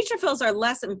 So neutrophils are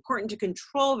less important to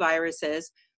control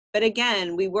viruses. But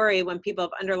again, we worry when people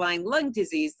have underlying lung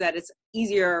disease that it's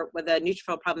easier with a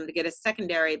neutrophil problem to get a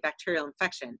secondary bacterial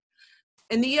infection.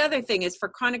 And the other thing is for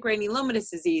chronic granulomatous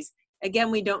disease, again,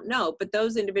 we don't know, but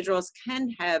those individuals can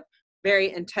have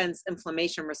very intense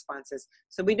inflammation responses.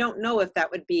 So we don't know if that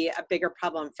would be a bigger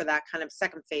problem for that kind of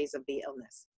second phase of the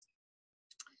illness.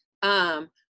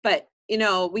 But, you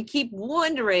know, we keep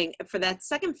wondering if for that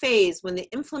second phase, when the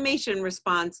inflammation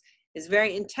response is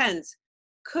very intense,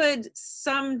 could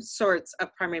some sorts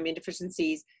of primary immune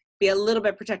deficiencies be a little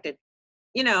bit protected?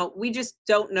 You know, we just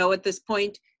don't know at this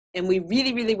point, and we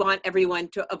really, really want everyone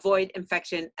to avoid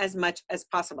infection as much as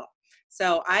possible.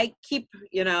 So I keep,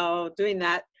 you know, doing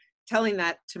that, telling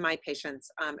that to my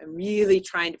patients, and really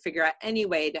trying to figure out any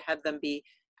way to have them be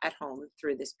at home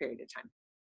through this period of time.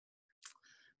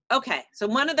 Okay, so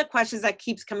one of the questions that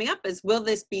keeps coming up is, will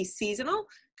this be seasonal?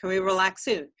 Can we relax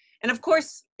soon? And of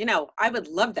course, you know, I would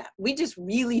love that. We just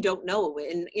really don't know.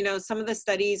 And, you know, some of the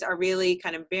studies are really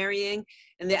kind of varying,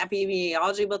 and the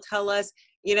epidemiology will tell us,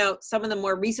 you know, some of the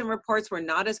more recent reports were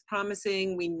not as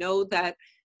promising. We know that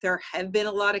there have been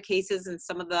a lot of cases in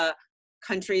some of the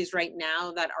countries right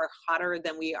now that are hotter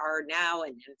than we are now.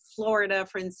 And in Florida,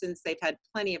 for instance, they've had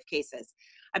plenty of cases.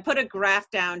 I put a graph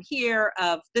down here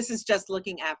of, this is just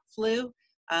looking at flu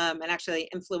and actually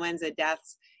influenza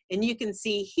deaths. And you can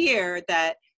see here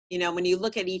that, you know, when you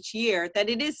look at each year, that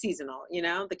it is seasonal. You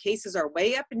know, the cases are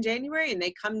way up in January and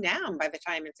they come down by the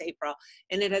time it's April.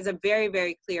 And it has a very,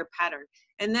 very clear pattern.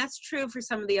 And that's true for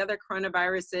some of the other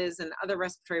coronaviruses and other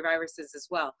respiratory viruses as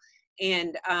well.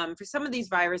 And for some of these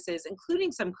viruses,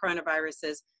 including some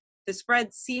coronaviruses, the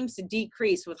spread seems to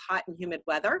decrease with hot and humid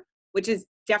weather, which is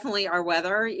definitely our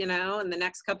weather, you know, in the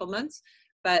next couple months.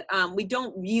 But we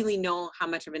don't really know how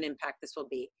much of an impact this will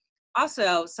be.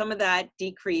 Also, some of that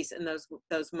decrease in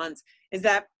those months is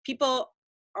that people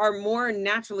are more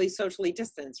naturally socially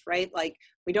distanced, right? Like,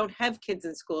 we don't have kids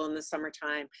in school in the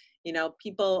summertime. You know,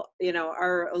 people, you know,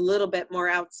 are a little bit more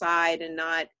outside and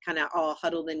not kind of all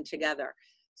huddled in together.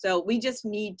 So we just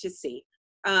need to see.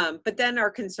 But then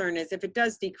our concern is if it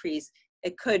does decrease,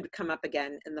 it could come up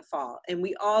again in the fall. And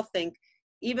we all think,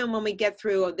 even when we get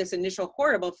through this initial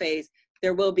horrible phase,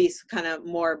 there will be kind of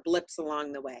more blips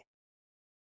along the way.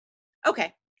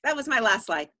 Okay, that was my last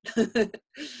slide.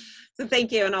 So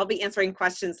thank you, and I'll be answering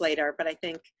questions later, but I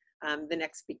think the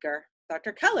next speaker,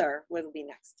 Dr. Keller, will be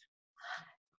next.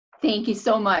 Thank you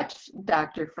so much,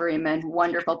 Dr. Freeman.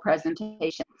 Wonderful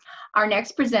presentation. Our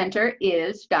next presenter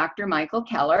is Dr. Michael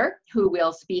Keller, who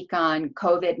will speak on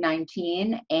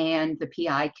COVID-19 and the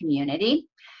PI community.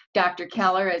 Dr.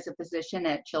 Keller is a physician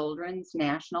at Children's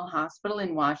National Hospital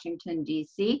in Washington,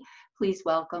 D.C. Please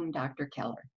welcome Dr.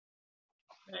 Keller.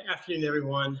 Good afternoon,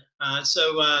 everyone.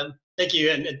 Thank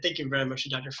you, and thank you very much to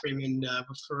Dr. Freeman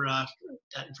for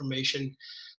that information.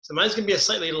 So mine's going to be a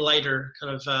slightly lighter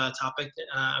kind of topic.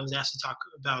 I was asked to talk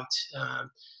about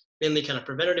mainly kind of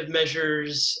preventative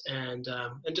measures and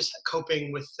just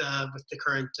coping with the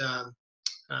current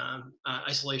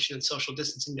isolation and social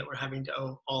distancing that we're having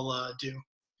to all do.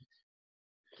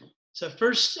 So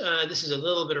first, this is a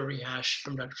little bit of rehash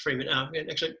from Dr. Freeman.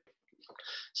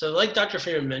 So like Dr.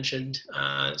 Freeman mentioned,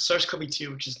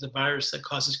 SARS-CoV-2, which is the virus that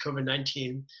causes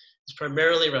COVID-19, is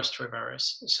primarily a respiratory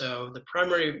virus. So the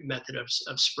primary method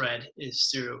of spread is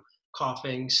through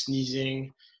coughing,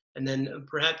 sneezing, and then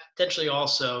perhaps potentially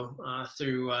also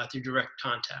through direct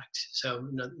contact. So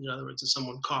in other words, if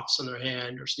someone coughs on their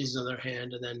hand or sneezes on their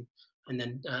hand and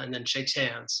then shakes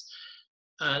hands.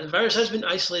 The virus has been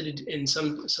isolated in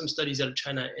some studies out of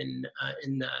China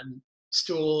in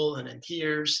stool and in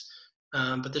tears.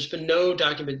 but there's been no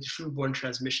documented foodborne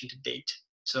transmission to date.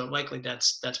 So likely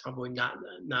that's probably not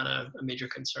a major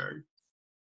concern.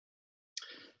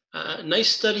 A nice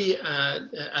study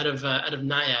out of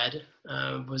NIAID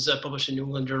was published in New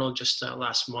England Journal just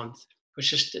last month, which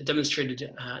just demonstrated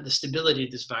the stability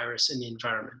of this virus in the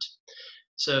environment.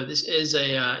 So this is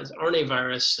an RNA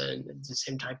virus, and it's the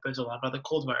same type as a lot of other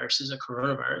cold viruses, a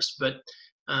coronavirus, but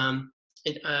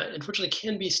it unfortunately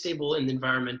can be stable in the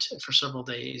environment for several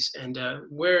days, and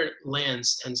where it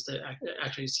lands tends to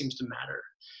actually seems to matter.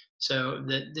 So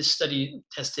this study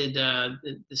tested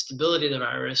the stability of the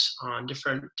virus on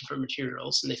different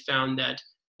materials, and they found that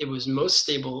it was most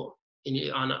stable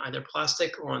on either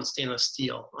plastic or on stainless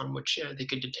steel, on which they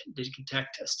could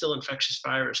detect a still infectious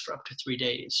virus for up to 3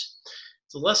 days.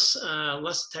 So less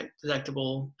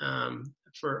detectable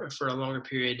for a longer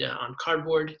period on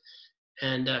cardboard,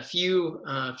 and few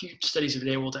studies have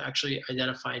been able to actually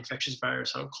identify infectious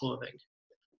virus on clothing.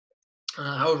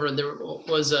 However, there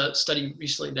was a study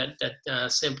recently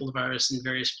that sampled the virus in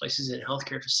various places in a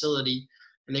healthcare facility,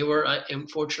 and they were,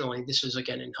 unfortunately, this was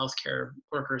again in healthcare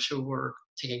workers who were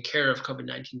taking care of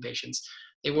COVID-19 patients,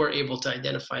 they were able to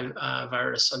identify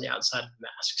virus on the outside of the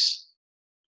masks.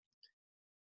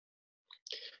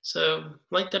 So,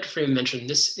 like Dr. Freeman mentioned,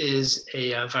 this is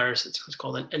a virus that's what's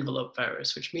called an envelope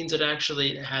virus, which means it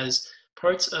actually has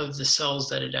parts of the cells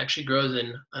that it actually grows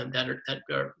in that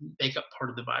make up part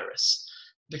of the virus.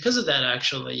 Because of that,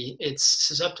 actually, it's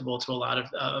susceptible to a lot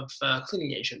of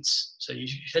cleaning agents. So you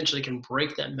essentially can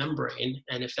break that membrane,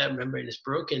 and if that membrane is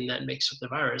broken, that makes up the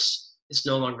virus, it's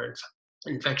no longer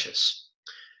infectious.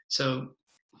 So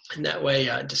in that way,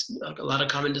 just a lot of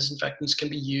common disinfectants can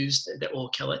be used that will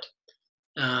kill it.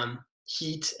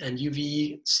 Heat and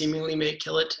UV seemingly may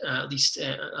kill it, at least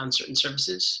on certain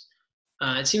surfaces.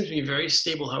 It seems to be very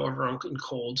stable, however, in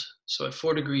cold. So at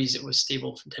 4 degrees, it was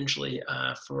stable potentially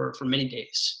for many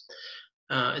days.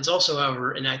 It's also,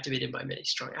 however, inactivated by many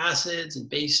strong acids and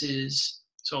bases.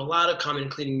 So a lot of common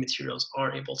cleaning materials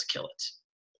are able to kill it.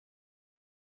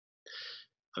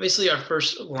 Obviously, our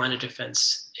first line of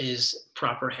defense is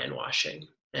proper hand washing.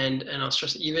 And I'll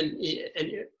stress, even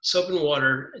soap and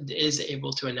water is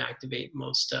able to inactivate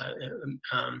most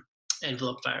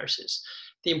envelope viruses.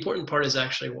 The important part is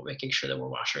actually making sure that we're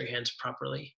washing our hands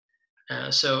properly.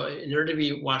 So in order to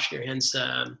be washing your hands,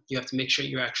 you have to make sure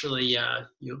you actually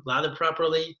you lather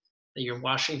properly, that you're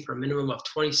washing for a minimum of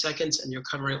 20 seconds, and you're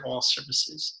covering all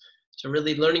surfaces. So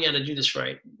really learning how to do this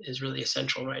right is really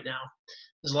essential right now.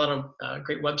 There's a lot of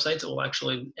great websites that will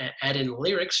actually add in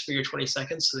lyrics for your 20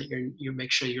 seconds so that you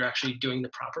make sure you're actually doing the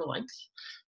proper length.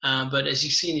 But as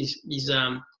you see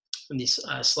in these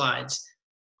slides,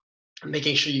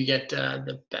 making sure you get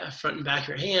the front and back of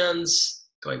your hands,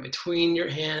 going between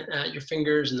your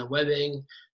fingers and the webbing,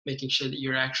 making sure that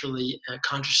you're actually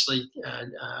consciously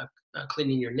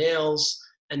cleaning your nails,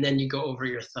 and then you go over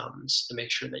your thumbs to make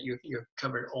sure that you're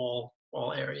covered all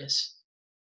areas.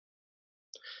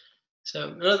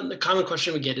 So the common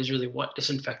question we get is really what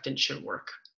disinfectant should work,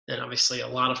 and obviously a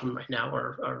lot of them right now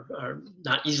are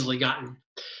not easily gotten.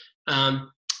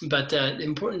 But the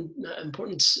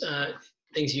important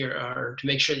things here are to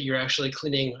make sure that you're actually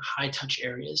cleaning high-touch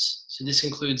areas. So this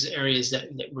includes areas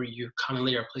where you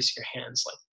commonly are placing your hands,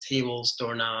 like tables,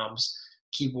 doorknobs,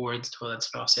 keyboards, toilets,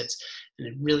 faucets,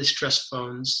 and really stress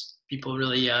phones. People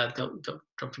really don't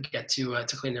forget to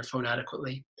clean their phone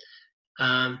adequately.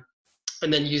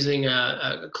 And then using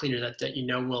a cleaner that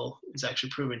is actually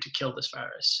proven to kill this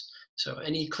virus. So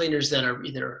any cleaners that are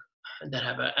that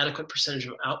have an adequate percentage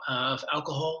of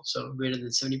alcohol, so greater than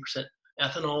 70%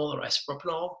 ethanol or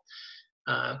isopropanol,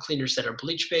 cleaners that are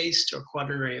bleach-based or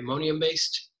quaternary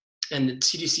ammonium-based, and the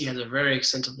CDC has a very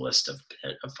extensive list of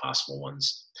possible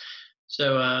ones.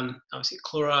 So obviously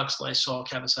Clorox, Lysol,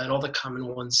 Cavicide, all the common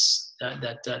ones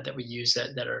that we use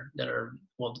that are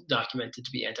well documented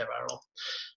to be antiviral.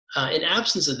 In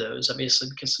absence of those, obviously,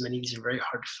 because so many of these are very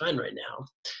hard to find right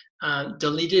now,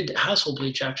 diluted household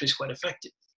bleach actually is quite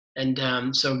effective. And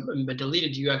so by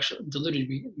diluted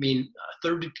mean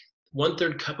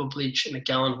 1/3 cup of bleach in a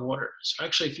gallon of water. So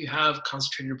actually, if you have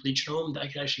concentrated bleach at home,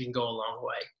 that actually can go a long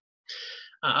way.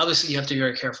 Obviously, you have to be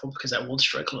very careful because that will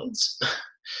destroy clothes.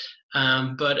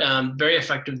 But very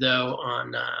effective though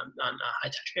on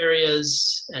high-touch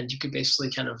areas, and you could basically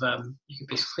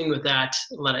clean with that,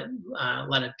 let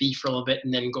it be for a little bit,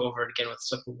 and then go over it again with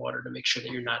soap and water to make sure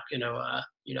that you're not going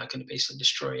to basically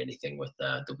destroy anything with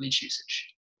the bleach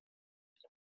usage.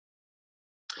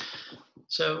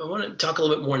 So I want to talk a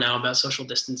little bit more now about social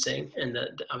distancing, and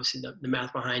obviously the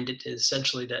math behind it is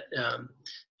essentially that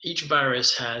each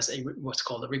virus has what's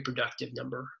called a reproductive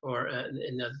number, or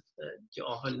you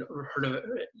often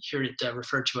hear it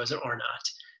referred to as an R naught.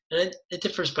 And it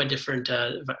differs by different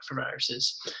for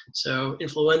viruses. So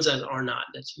influenza is R naught.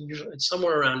 That's usually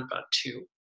somewhere around about 2.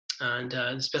 And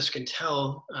as best we can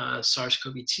tell,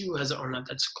 SARS-CoV-2 has an R naught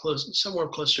that's somewhere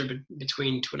closer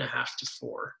between 2.5 to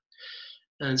 4.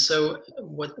 And so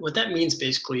what that means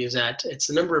basically is that it's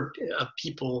the number of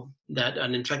people that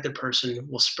an infected person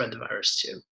will spread the virus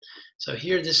to. So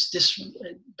here, this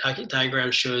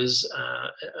diagram shows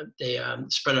the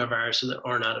spread of a virus with an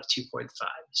R naught of 2.5.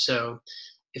 So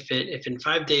if in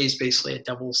 5 days, basically it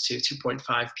doubles to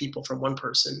 2.5 people from one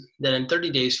person, then in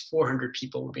 30 days, 400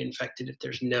 people will be infected if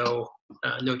there's no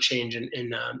change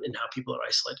in how people are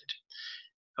isolated.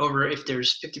 However, if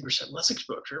there's 50% less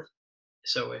exposure,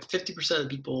 so if 50% of the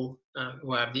people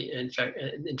who have the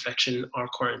infection are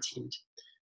quarantined,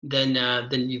 then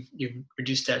you've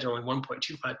reduced that to only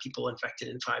 1.25 people infected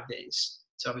in 5 days.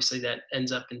 So obviously that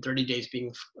ends up in 30 days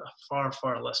being far,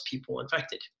 far less people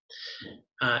infected.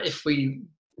 If we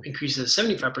increase it to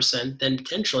 75%, then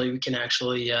potentially we can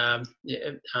actually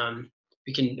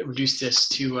we can reduce this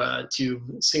to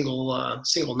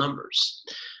single numbers.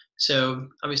 So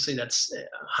obviously that's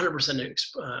 100%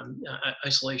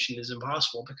 isolation is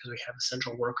impossible because we have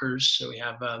essential workers, so we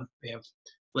have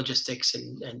logistics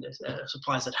and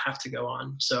supplies that have to go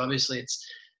on. So obviously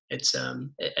it's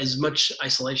as much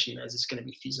isolation as it's going to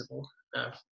be feasible.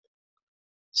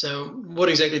 So what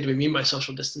exactly do we mean by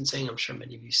social distancing? I'm sure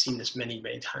many of you have seen this many,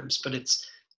 many times, but it's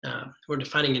we're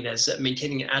defining it as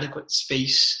maintaining an adequate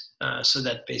space so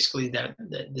that basically that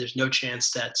there's no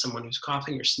chance that someone who's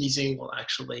coughing or sneezing will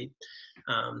actually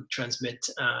transmit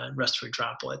respiratory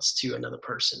droplets to another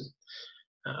person.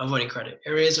 Avoiding crowded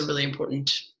areas are really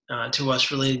important to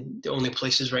us. Really, the only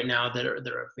places right now that are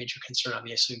of major concern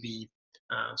obviously would be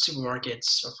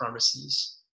supermarkets or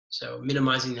pharmacies. So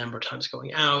minimizing the number of times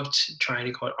going out, trying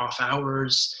to go at off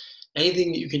hours,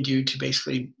 anything that you can do to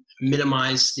basically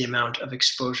minimize the amount of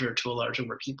exposure to a large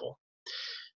number of people.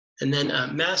 And then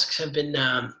masks have been,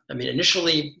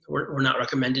 initially were not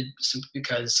recommended simply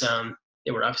because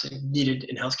they were obviously needed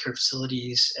in healthcare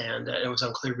facilities, and it was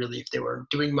unclear really if they were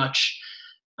doing much.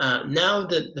 Now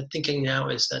the thinking now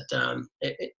is that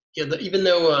even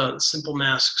though simple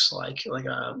masks like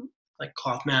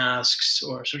cloth masks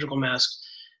or surgical masks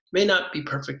may not be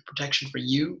perfect protection for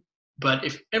you, but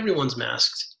if everyone's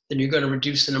masked, then you're going to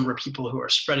reduce the number of people who are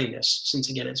spreading this, since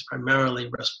again it's primarily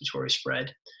respiratory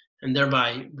spread, and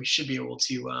thereby we should be able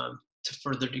to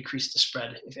further decrease the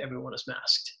spread if everyone is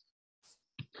masked.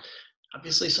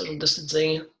 Obviously, social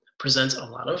distancing presents a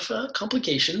lot of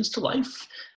complications to life.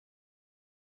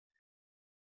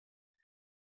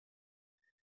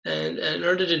 And in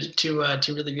order to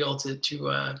really be able to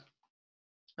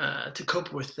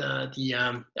cope with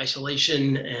the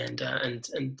isolation and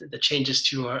the changes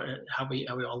to how we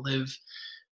all live,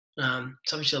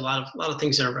 it's obviously a lot of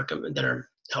things that are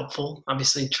helpful.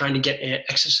 Obviously, trying to get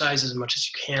exercise as much as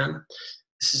you can.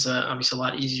 This is obviously a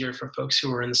lot easier for folks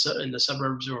who are in the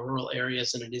suburbs or rural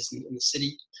areas than it is in the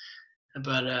city.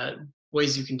 But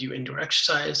ways you can do indoor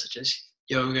exercise, such as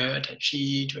yoga, tai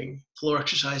chi, doing floor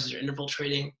exercises or interval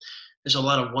training. There's a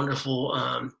lot of wonderful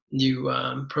new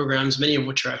programs, many of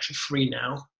which are actually free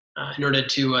now, in order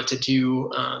to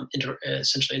do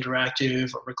essentially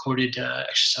interactive or recorded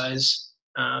exercise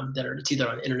that are either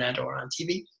on the internet or on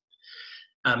TV.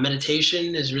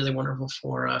 Meditation is really wonderful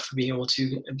for being able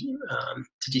to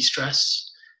de-stress.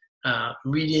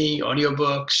 Reading,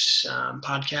 audiobooks,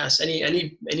 podcasts,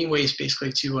 any ways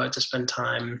basically to spend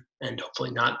time and hopefully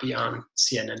not be on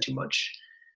CNN too much.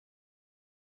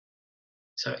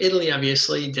 So Italy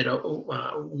obviously did a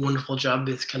wonderful job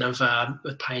with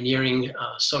with pioneering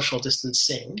social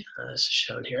distancing, as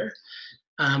shown here.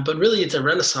 But really, it's a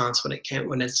renaissance when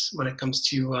it comes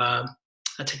to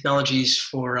technologies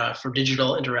for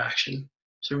digital interaction.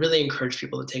 So really encourage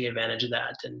people to take advantage of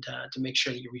that and to make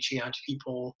sure that you're reaching out to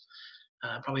people.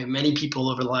 Probably many people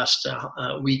over the last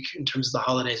week in terms of the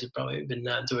holidays have probably been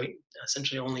doing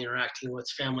essentially only interacting with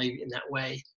family in that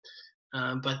way.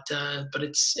 But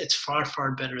it's far,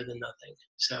 far better than nothing.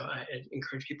 So I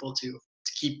encourage people to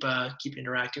keep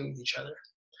interacting with each other.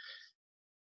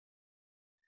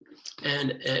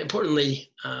 And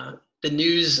importantly, the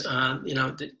news,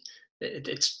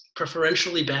 it's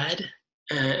preferentially bad.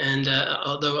 And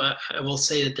although I will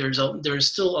say that there's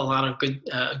still a lot of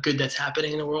good that's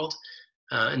happening in the world.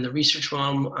 In the research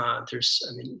realm, there's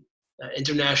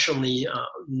internationally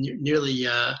nearly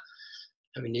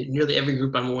every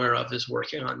group I'm aware of is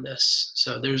working on this.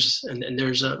 So there's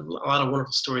a lot of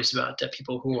wonderful stories about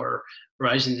people who are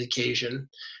rising to the occasion.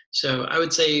 So I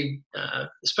would say,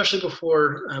 especially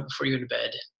before you go to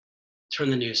bed, turn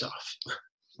the news off.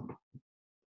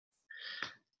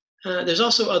 There's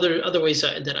also other ways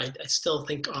that I still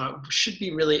think should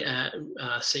be really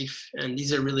safe, and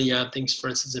these are really things, for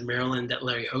instance, in Maryland that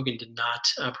Larry Hogan did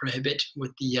not prohibit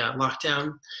with the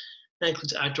lockdown. That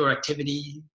includes outdoor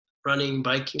activity, running,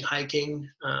 biking, hiking.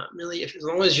 Really, as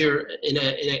long as you're in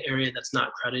an area that's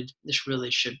not crowded, this really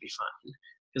should be fine.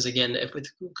 Because again, if with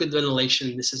good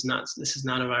ventilation, this is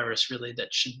not a virus really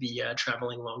that should be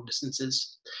traveling long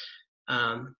distances.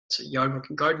 So yard work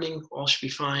and gardening all should be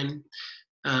fine.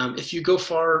 If you go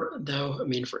far, though, I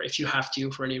mean, if you have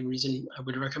to for any reason, I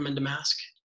would recommend a mask.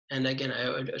 And again, I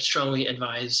would strongly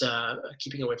advise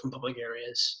keeping away from public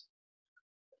areas.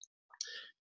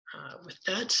 With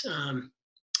that, I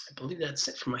believe that's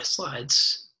it for my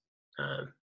slides.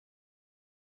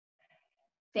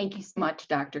 Thank you so much,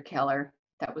 Dr. Keller.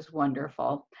 That was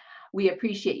wonderful. We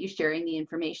appreciate you sharing the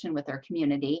information with our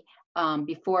community.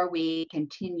 Before we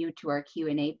continue to our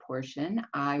Q&A portion,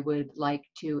 I would like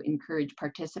to encourage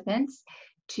participants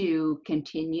to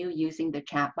continue using the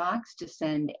chat box to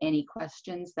send any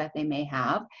questions that they may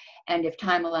have. And if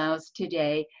time allows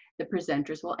today, the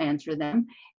presenters will answer them.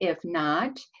 If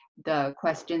not, the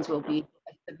questions will be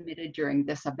submitted during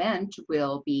this event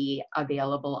will be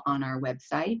available on our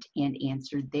website and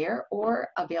answered there, or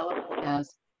available as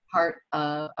part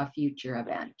of a future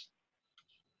event.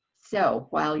 So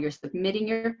while you're submitting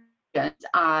your questions,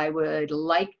 I would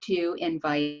like to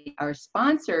invite our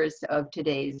sponsors of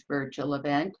today's virtual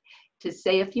event to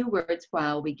say a few words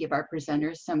while we give our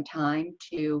presenters some time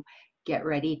to get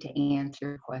ready to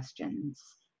answer questions.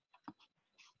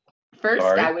 First,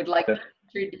 I would like to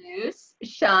introduce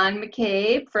Sean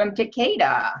McCabe from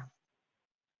Takeda.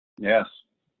 Yes,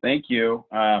 thank you.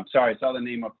 Sorry, I saw the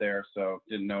name up there, so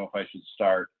didn't know if I should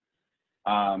start.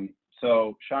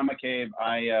 So Sean McCabe,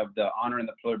 I have the honor and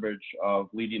the privilege of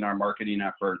leading our marketing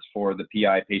efforts for the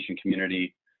PI patient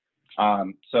community.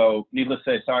 So needless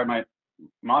to say, sorry, my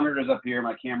monitor's up here,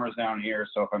 my camera's down here,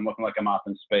 so if I'm looking like I'm off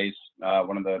in space,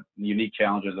 one of the unique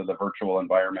challenges of the virtual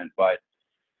environment. But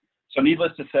so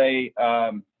needless to say,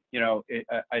 you know,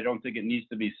 I don't think it needs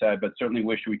to be said, but certainly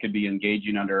wish we could be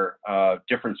engaging under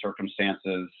different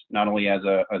circumstances, not only as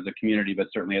a community, but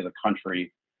certainly as a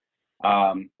country.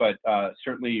 But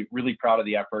certainly really proud of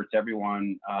the efforts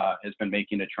everyone has been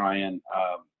making to try and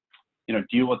you know,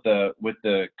 deal with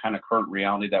the kind of current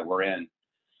reality that we're in.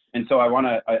 And so I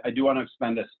do want to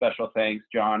extend a special thanks,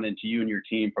 John, and to you and your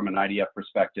team from an IDF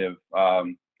perspective,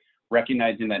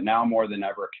 recognizing that now more than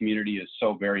ever, community is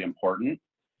so very important,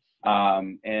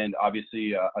 and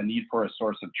obviously a need for a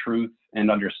source of truth and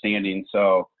understanding.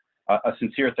 So a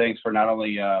sincere thanks for not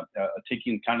only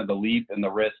taking kind of the leap and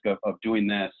the risk of doing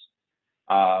this,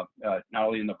 not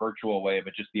only in the virtual way,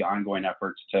 but just the ongoing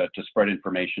efforts to spread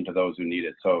information to those who need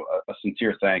it. So a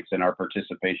sincere thanks, and our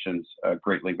participation's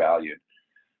greatly valued.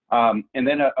 And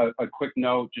then a quick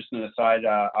note, just an aside,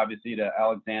 obviously to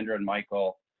Alexandra and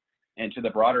Michael, and to the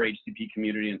broader HCP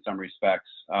community in some respects.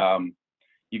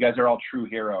 You guys are all true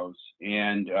heroes,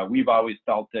 and we've always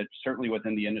felt that certainly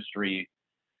within the industry,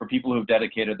 for people who've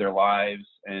dedicated their lives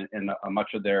and much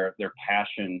of their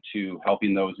passion to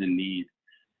helping those in need.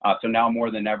 So now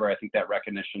more than ever, I think that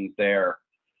recognition's there.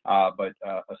 But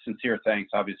a sincere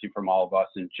thanks, obviously, from all of us,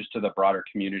 and just to the broader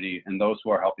community and those who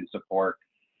are helping support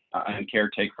and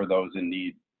caretake for those in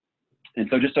need. And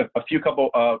so just a few couple,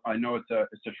 I know it's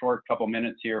a short couple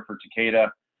minutes here for Takeda,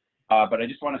 but I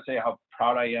just want to say how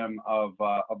proud I am of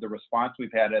the response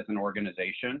we've had as an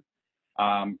organization.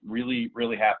 Really,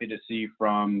 really happy to see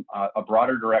from a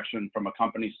broader direction from a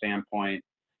company standpoint,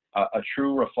 a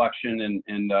true reflection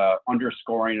and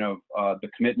underscoring of the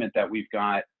commitment that we've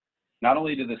got, not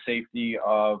only to the safety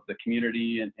of the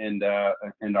community and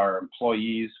our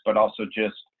employees, but also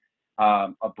just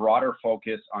a broader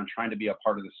focus on trying to be a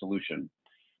part of the solution.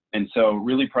 And so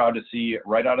really proud to see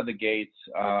right out of the gates,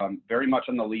 very much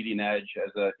on the leading edge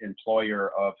as an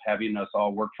employer of having us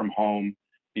all work from home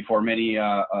before many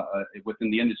within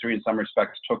the industry in some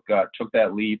respects took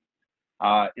that leap.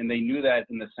 And they knew that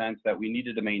in the sense that we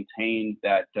needed to maintain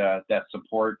that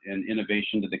support and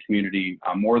innovation to the community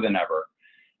more than ever.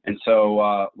 And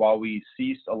so while we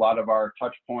ceased a lot of our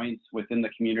touch points within the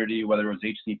community, whether it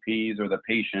was HCPs or the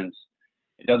patients,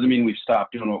 it doesn't mean we've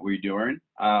stopped doing what we're doing.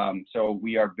 So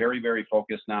we are very, very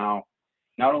focused now,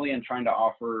 not only in trying to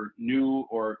offer new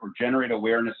or generate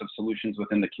awareness of solutions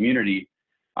within the community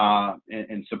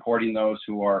and supporting those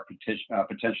who are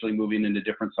potentially moving into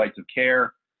different sites of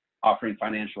care, offering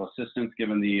financial assistance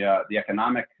given the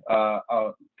economic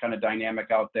kind of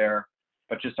dynamic out there,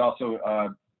 but just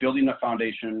also building a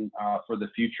foundation for the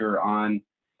future on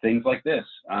things like this.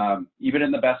 Even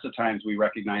in the best of times, we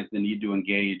recognize the need to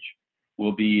engage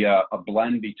will be a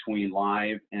blend between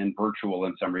live and virtual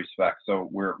in some respects. So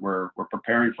we're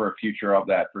preparing for a future of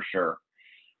that for sure.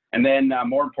 And then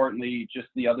more importantly, just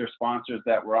the other sponsors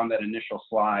that were on that initial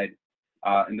slide,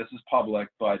 and this is public,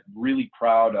 but really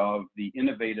proud of the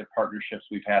innovative partnerships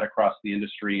we've had across the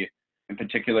industry, and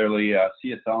particularly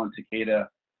CSL and Takeda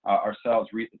ourselves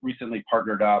recently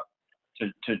partnered up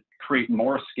to create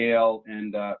more scale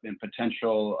and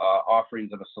potential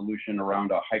offerings of a solution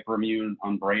around a hyperimmune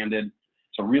unbranded.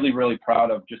 So really, really proud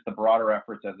of just the broader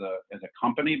efforts as a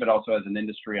company, but also as an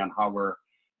industry on how we're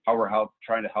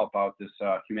trying to help out this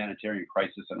humanitarian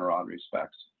crisis in a lot of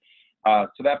respects.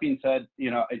 So that being said,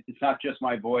 it's not just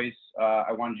my voice.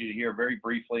 I wanted you to hear very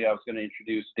briefly. I was going to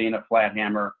introduce Dana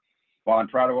Flathammer. While I'm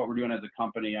proud of what we're doing as a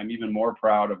company, I'm even more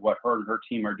proud of what her and her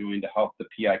team are doing to help the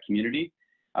PI community.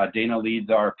 Dana leads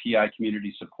our PI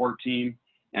community support team,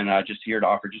 and just here to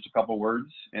offer just a couple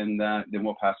words, and then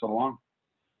we'll pass it along.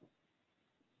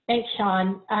 Thanks,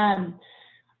 Sean.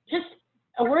 Just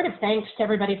a word of thanks to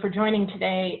everybody for joining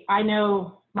today. I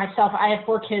know myself, I have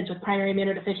 4 kids with primary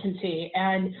immunodeficiency,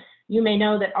 and you may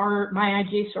know that my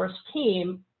IG Source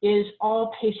team is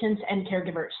all patients and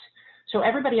caregivers. So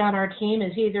everybody on our team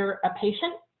is either a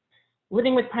patient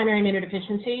living with primary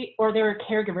immunodeficiency, or they're a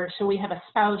caregiver. So we have a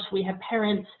spouse, we have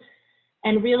parents,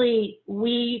 and really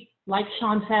we, like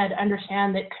Sean said,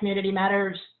 understand that community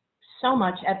matters so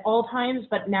much at all times,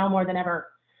 but now more than ever.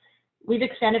 We've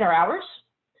extended our hours.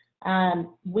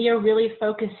 We are really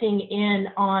focusing in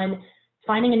on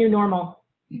finding a new normal,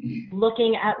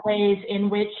 looking at ways in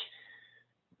which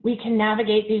we can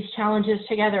navigate these challenges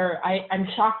together. I'm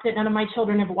shocked that none of my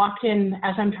children have walked in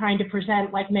as I'm trying to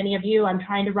present. Like many of you, I'm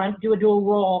trying to do a dual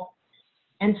role.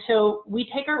 And so we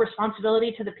take our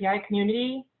responsibility to the PI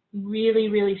community really,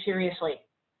 really seriously.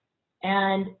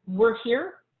 And we're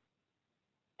here.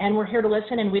 And we're here to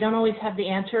listen, and we don't always have the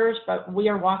answers, but we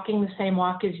are walking the same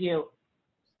walk as you.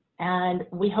 And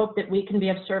we hope that we can be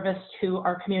of service to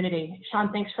our community.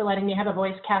 Sean, thanks for letting me have a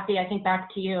voice. Kathy, I think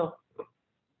back to you.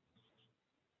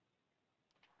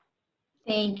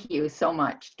 Thank you so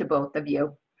much to both of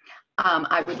you.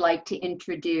 I would like to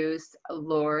introduce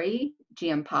Lori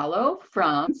Giampaolo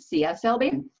from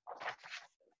CSL.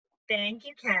 Thank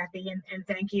you, Kathy, and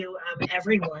thank you,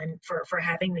 everyone, for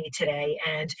having me today.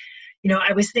 And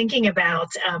I was thinking about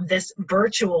this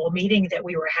virtual meeting that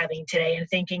we were having today, and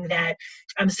thinking that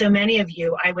so many of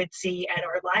you I would see at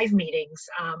our live meetings.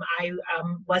 I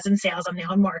was in sales, I'm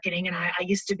now in marketing, and I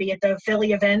used to be at the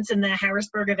Philly events and the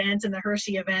Harrisburg events and the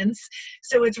Hershey events.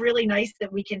 So it's really nice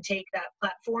that we can take that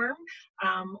platform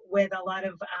with a lot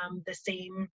of the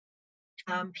same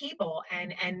people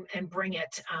and bring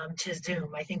it to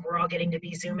Zoom. I think we're all getting to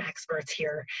be Zoom experts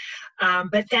here.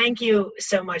 But thank you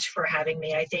so much for having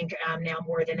me. I think now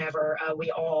more than ever, we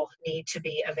all need to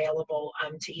be available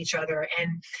to each other.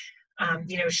 And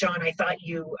Sean, I thought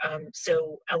you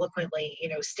so eloquently,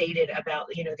 stated about,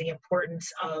 the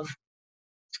importance of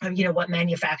what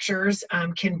manufacturers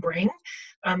can bring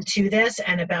to this,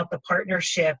 and about the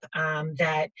partnership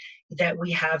that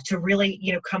we have to really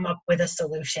come up with a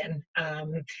solution,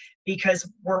 because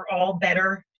we're all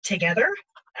better together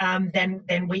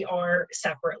than we are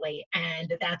separately.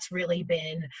 And that's really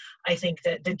been, I think,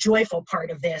 the joyful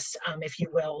part of this, if you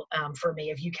will, for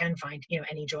me, if you can find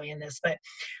any joy in this. But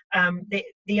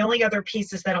the only other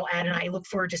pieces that I'll add, and I look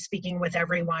forward to speaking with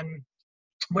everyone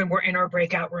when we're in our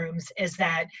breakout rooms, is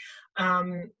that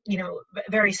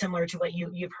very similar to what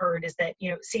you've heard, is that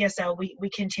CSL, we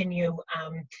continue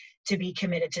to be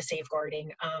committed to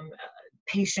safeguarding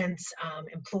patients,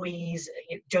 employees,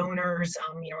 donors.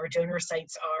 Our donor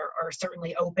sites are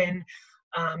certainly open,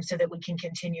 so that we can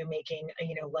continue making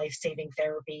life-saving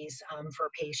therapies for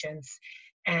patients.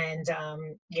 And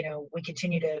we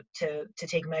continue to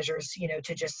take measures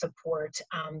to just support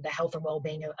the health and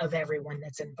well-being of everyone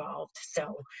that's involved.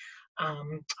 So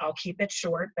I'll keep it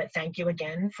short, but thank you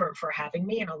again for having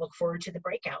me, and I'll look forward to the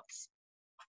breakouts.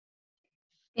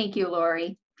 Thank you,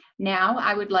 Lori. Now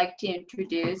I would like to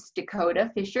introduce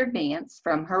Dakota Fisher-Vance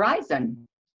from Horizon.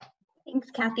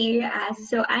 Thanks, Kathy.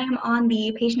 So I am on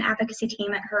the patient advocacy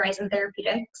team at Horizon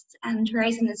Therapeutics, and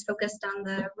Horizon is focused on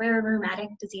the rare rheumatic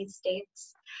disease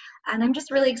states. And I'm just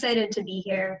really excited to be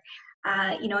here,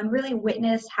 and really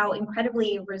witness how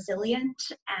incredibly resilient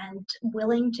and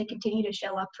willing to continue to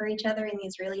show up for each other in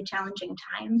these really challenging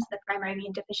times the primary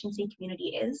immune deficiency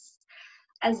community is.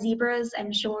 As zebras,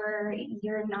 I'm sure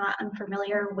you're not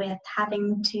unfamiliar with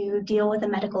having to deal with a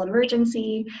medical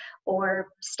emergency or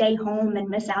stay home and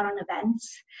miss out on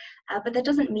events. but that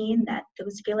doesn't mean that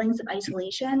those feelings of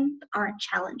isolation aren't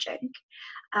challenging.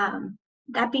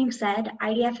 That being said,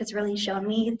 IDF has really shown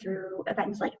me through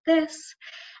events like this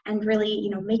and really,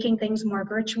 making things more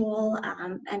virtual,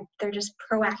 and they're just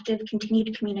proactive,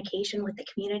 continued communication with the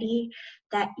community,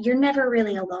 that you're never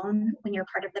really alone when you're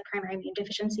part of the primary immune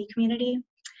deficiency community.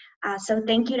 So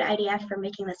thank you to IDF for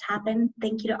making this happen.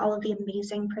 Thank you to all of the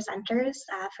amazing presenters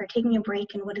for taking a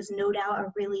break in what is no doubt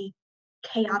a really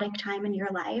chaotic time in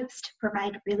your lives to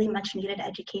provide really much needed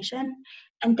education.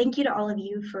 And thank you to all of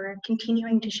you for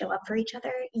continuing to show up for each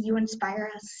other. You inspire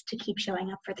us to keep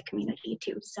showing up for the community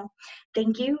too. So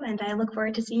thank you, and I look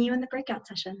forward to seeing you in the breakout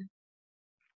session.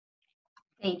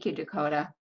 Thank you, Dakota.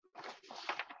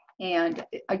 And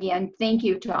again, thank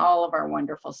you to all of our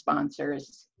wonderful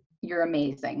sponsors. You're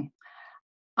amazing.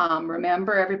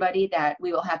 Remember, everybody, that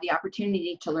we will have the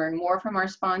opportunity to learn more from our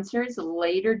sponsors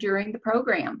later during the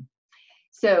program.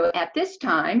 So at this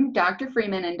time, Dr.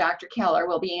 Freeman and Dr. Keller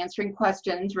will be answering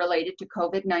questions related to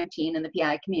COVID-19 in the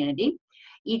PI community.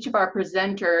 Each of our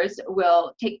presenters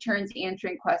will take turns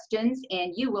answering questions,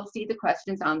 and you will see the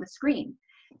questions on the screen.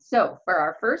 So for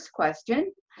our first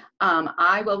question,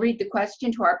 I will read the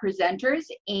question to our presenters,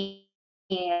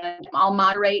 and I'll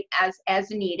moderate as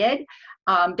needed.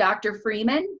 Dr.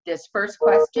 Freeman, this first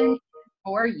question is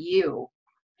for you.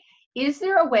 Is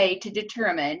there a way to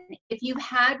determine if you've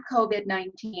had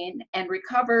COVID-19 and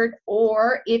recovered,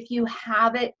 or if you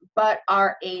have it but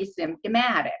are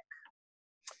asymptomatic?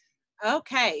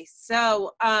 Okay,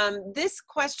 so this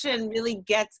question really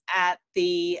gets at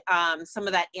the some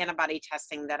of that antibody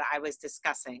testing that I was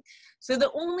discussing. So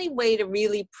the only way to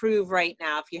really prove right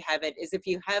now if you have it is if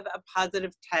you have a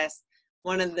positive test,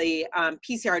 one of the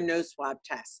PCR nose swab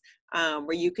tests,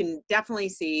 where you can definitely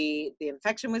see the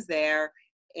infection was there,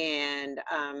 and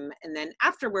then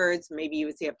afterwards maybe you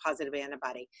would see a positive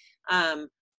antibody.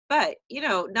 But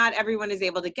not everyone is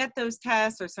able to get those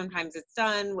tests, or sometimes it's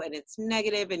done when it's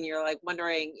negative and you're like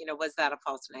wondering, was that a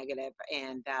false negative,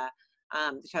 and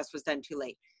the test was done too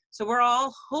late. So we're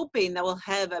all hoping that we'll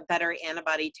have a better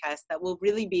antibody test that will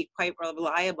really be quite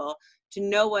reliable to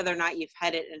know whether or not you've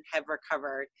had it and have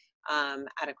recovered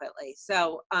adequately.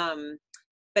 So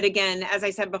but again, as I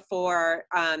said before,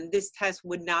 this test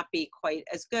would not be quite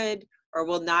as good, or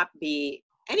will not be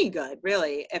any good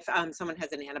really, if someone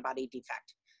has an antibody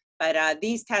defect. But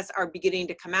these tests are beginning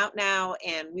to come out now,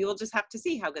 and we will just have to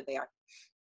see how good they are.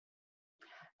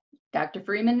 Dr.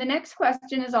 Freeman, the next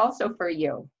question is also for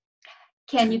you.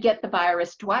 Can you get the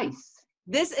virus twice?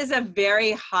 This is a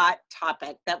very hot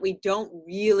topic that we don't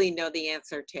really know the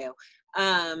answer to.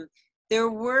 There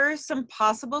were some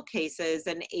possible cases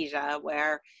in Asia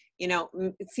where,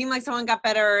 it seemed like someone got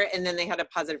better and then they had a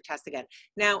positive test again.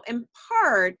 Now, in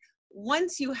part,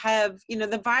 once you have,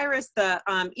 the virus,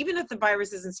 even if the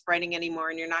virus isn't spreading anymore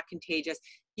and you're not contagious,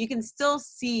 you can still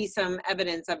see some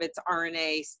evidence of its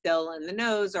RNA still in the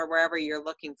nose or wherever you're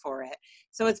looking for it.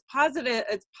 So it's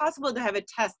possible to have a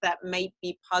test that might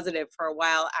be positive for a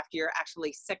while after you're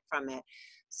actually sick from it.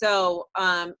 So,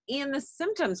 and the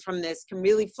symptoms from this can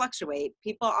really fluctuate.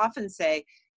 People often say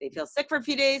they feel sick for a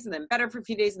few days and then better for a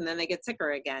few days and then they get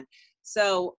sicker again.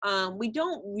 So we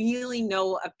don't really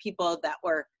know of people that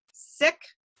were sick,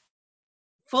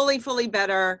 fully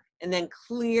better, and then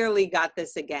clearly got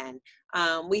this again.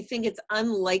 We think it's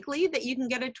unlikely that you can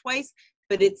get it twice,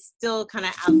 but it's still kind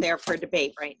of out there for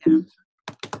debate right now.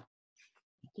 Thank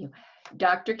you.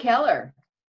 Dr. Keller,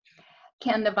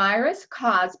 can the virus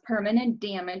cause permanent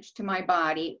damage to my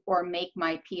body or make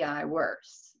my PI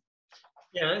worse?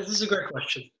 Yeah, this is a great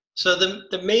question. So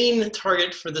the main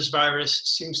target for this virus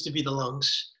seems to be the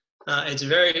lungs. It's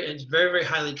very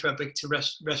highly trophic to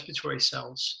respiratory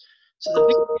cells. So the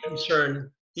big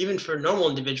concern, even for normal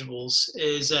individuals,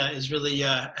 is really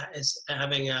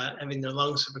having their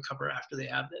lungs recover after they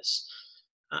have this.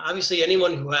 Obviously,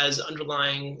 anyone who has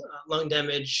underlying lung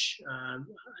damage,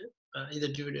 either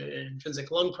due to an intrinsic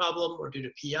lung problem or due to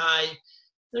PI,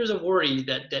 there's a worry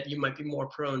that you might be more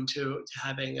prone to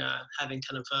having kind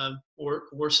of a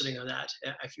worsening of that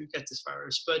if you get this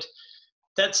virus. But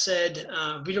that said,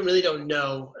 we really don't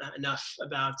know enough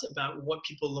about what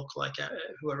people look like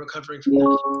who are recovering from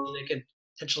this. They could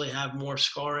potentially have more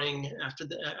scarring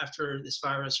after this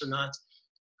virus or not.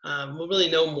 We'll really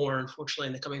know more, unfortunately,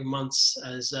 in the coming months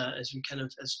as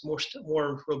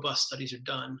more robust studies are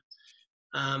done.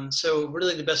 So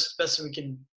really, the best thing we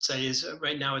can say is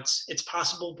right now it's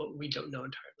possible, but we don't know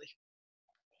entirely.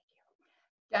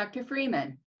 Dr.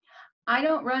 Freeman, I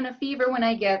don't run a fever when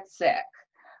I get sick.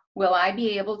 Will I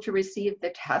be able to receive the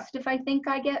test if I think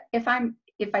I get if I'm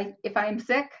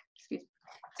sick? Excuse me.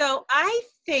 So I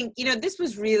think, this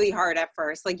was really hard at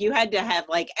first. Like you had to have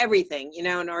like everything, in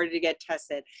order to get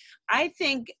tested. I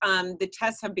think the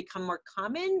tests have become more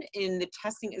common and the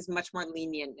testing is much more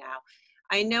lenient now.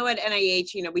 I know at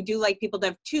NIH, we do like people to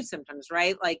have 2 symptoms,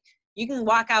 right? Like you can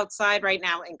walk outside right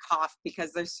now and cough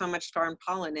because there's so much darn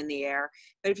pollen in the air.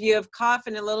 But if you have cough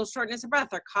and a little shortness of breath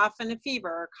or cough and a fever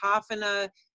or cough and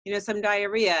some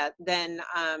diarrhea, then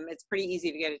it's pretty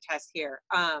easy to get a test here.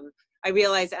 I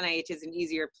realize NIH is an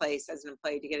easier place as an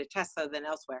employee to get a test though than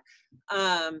elsewhere.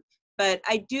 But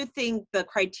I do think the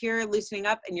criteria loosening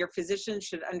up, and your physician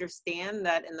should understand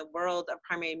that in the world of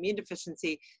primary immune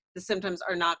deficiency, the symptoms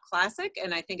are not classic.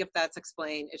 And I think if that's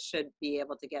explained, it should be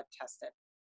able to get tested.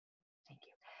 Thank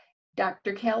you.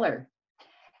 Dr. Keller,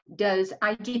 does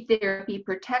IG therapy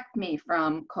protect me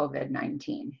from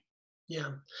COVID-19?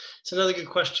 Yeah, it's another good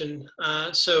question.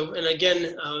 And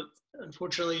again,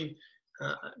 unfortunately,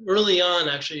 early on,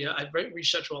 actually, I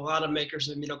reached out to a lot of makers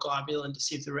of immunoglobulin to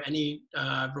see if there were any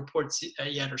reports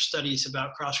yet or studies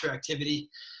about cross-reactivity.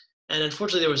 And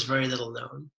unfortunately, there was very little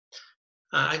known.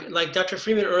 Like Dr.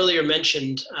 Freeman earlier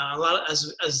mentioned, a lot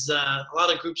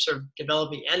of groups are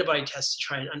developing antibody tests to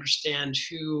try and understand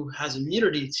who has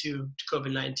immunity to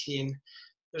COVID-19.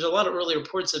 There's a lot of early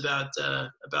reports about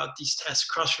these tests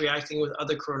cross-reacting with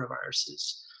other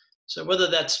coronaviruses. So whether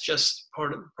that's just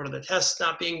part of the test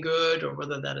not being good, or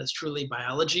whether that is truly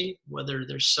biology, whether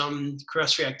there's some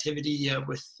cross-reactivity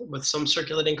with some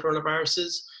circulating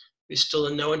coronaviruses, we still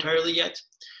don't know entirely yet.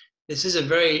 This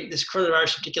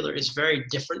coronavirus in particular is very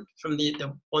different from the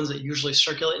ones that usually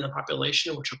circulate in the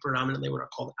population, which are predominantly what are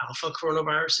called alpha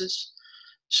coronaviruses.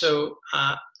 So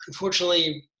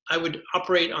unfortunately, I would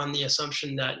operate on the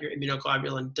assumption that your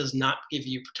immunoglobulin does not give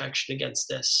you protection against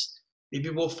this. Maybe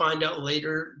we'll find out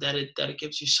later that it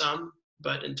gives you some,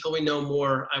 but until we know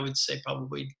more, I would say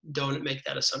probably don't make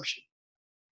that assumption.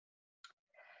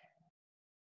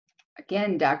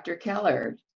 Again, Dr.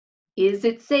 Keller, is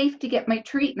it safe to get my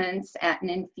treatments at an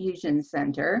infusion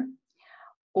center,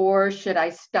 or should I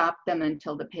stop them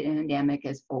until the pandemic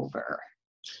is over?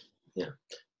 Yeah.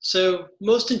 So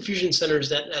most infusion centers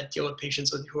that deal with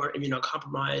patients who are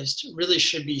immunocompromised really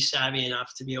should be savvy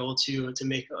enough to be able to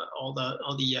make all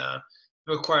the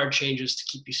required changes to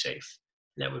keep you safe.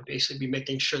 And that would basically be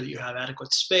making sure that you have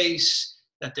adequate space,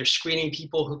 that they're screening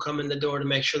people who come in the door to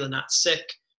make sure they're not sick,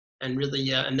 and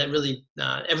really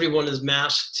everyone is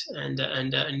masked and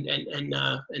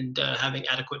having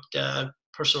adequate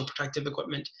personal protective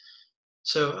equipment.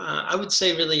 So I would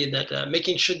say really that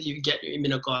making sure that you get your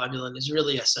immunoglobulin is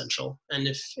really essential. And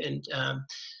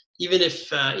even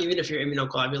if your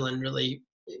immunoglobulin really,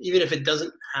 even if it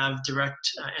doesn't have direct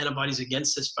antibodies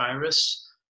against this virus,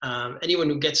 anyone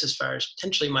who gets this virus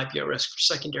potentially might be at risk for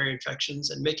secondary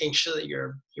infections. And making sure that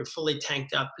you're fully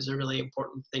tanked up is a really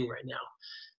important thing right now.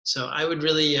 So I would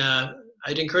really,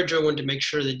 I'd encourage everyone to make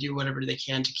sure they do whatever they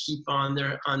can to keep on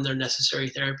their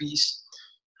necessary therapies.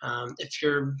 If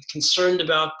you're concerned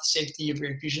about the safety of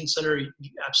your infusion center, you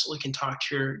absolutely can talk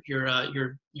to your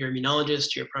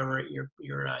immunologist, your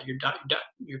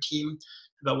team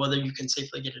about whether you can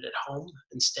safely get it at home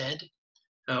instead,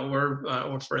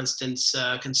 or for instance,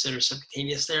 consider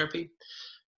subcutaneous therapy.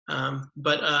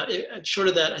 But short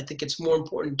of that, I think it's more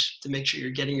important to make sure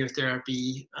you're getting your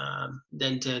therapy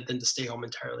than to stay home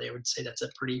entirely. I would say that's a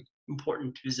pretty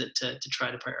important visit to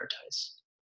try to prioritize.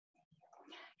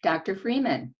 Dr.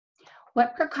 Freeman,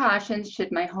 what precautions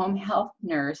should my home health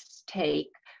nurse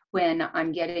take when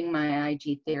I'm getting my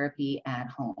IG therapy at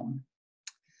home?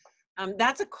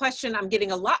 That's a question I'm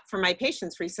getting a lot from my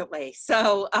patients recently.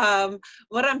 So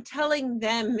what I'm telling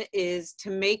them is to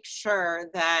make sure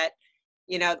that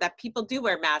that people do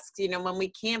wear masks, when we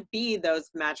can't be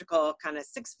those magical kind of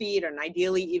 6 feet or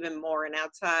ideally even more and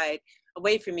outside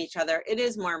away from each other, it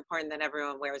is more important that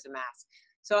everyone wears a mask.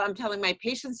 So I'm telling my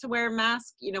patients to wear a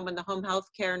mask, when the home health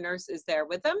care nurse is there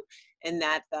with them, and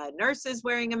that the nurse is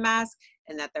wearing a mask,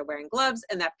 and that they're wearing gloves,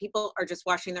 and that people are just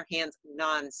washing their hands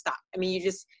nonstop. I mean, you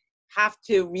just have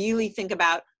to really think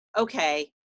about,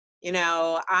 okay,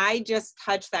 I just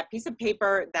touched that piece of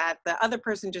paper that the other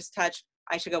person just touched.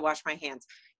 I should go wash my hands.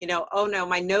 Oh no,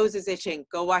 my nose is itching.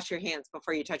 Go wash your hands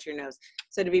before you touch your nose.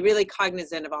 So to be really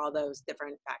cognizant of all those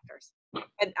different factors.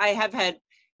 And I have had,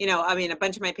 a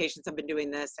bunch of my patients have been doing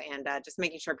this, and just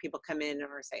making sure people come in and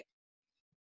are safe.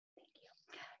 Thank you.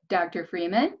 Dr.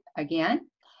 Freeman, again,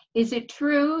 is it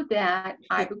true that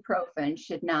ibuprofen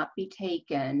should not be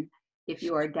taken if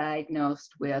you are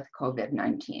diagnosed with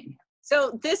COVID-19?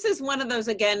 So this is one of those,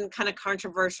 again, kind of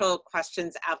controversial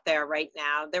questions out there right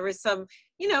now. There was some,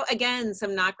 again,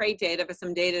 some not great data, but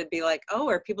some data to be like, oh,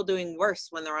 are people doing worse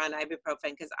when they're on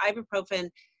ibuprofen? Because ibuprofen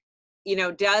you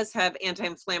know, does have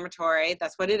anti-inflammatory.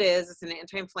 That's what it is. It's an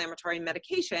anti-inflammatory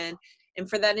medication. And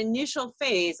for that initial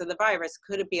phase of the virus,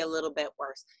 could it be a little bit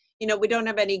worse? You know, we don't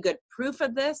have any good proof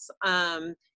of this,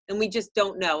 and we just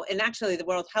don't know. And actually, the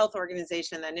World Health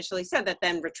Organization initially said that,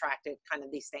 then retracted kind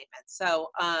of these statements. So,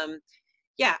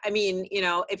 yeah, I mean, you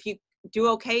know, if you do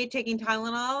okay taking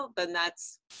Tylenol, then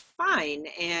that's fine.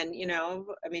 And, you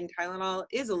know, I mean, Tylenol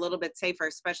is a little bit safer,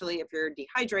 especially if you're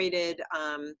dehydrated.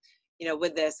 You know,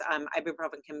 with this,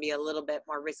 ibuprofen can be a little bit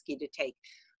more risky to take.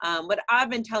 What I've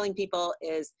been telling people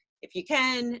is, if you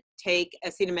can, take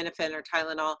acetaminophen or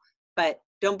Tylenol, but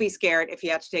don't be scared if you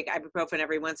have to take ibuprofen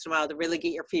every once in a while to really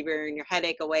get your fever and your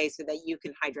headache away so that you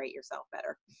can hydrate yourself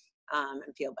better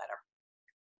and feel better.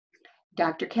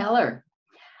 Dr. Keller,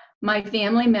 my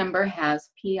family member has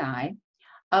PI.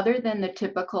 Other than the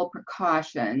typical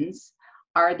precautions,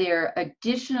 are there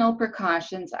additional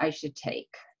precautions I should take?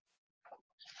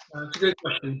 It's a good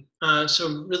question.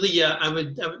 So really,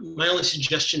 my only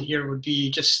suggestion here would be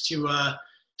just to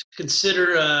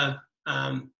consider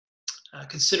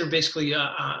consider basically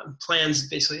plans,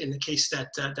 basically in the case that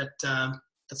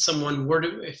that someone were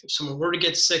to, if someone were to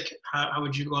get sick, how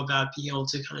would you go about being able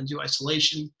to kind of do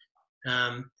isolation,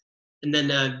 and then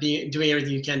doing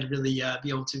everything you can to really be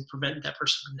able to prevent that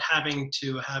person from having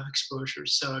to have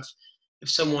exposures. So if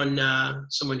someone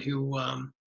who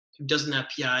doesn't have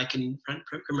PI can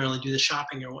primarily do the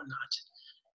shopping or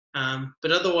whatnot.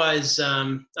 But otherwise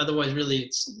really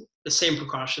it's the same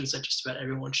precautions that just about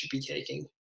everyone should be taking.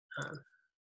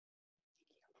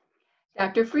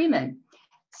 Dr. Freeman,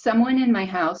 someone in my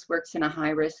house works in a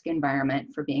high-risk environment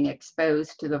for being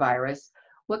exposed to the virus.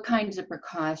 What kinds of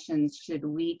precautions should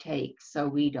we take so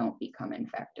we don't become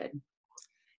infected?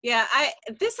 Yeah,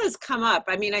 this has come up.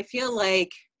 I mean, I feel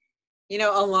like, you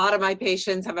know, a lot of my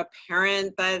patients have a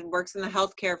parent that works in the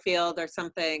healthcare field or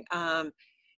something. And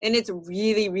it's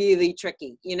really, really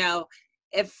tricky. You know,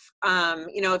 if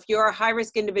you're a high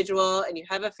risk individual and you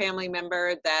have a family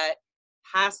member that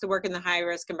has to work in the high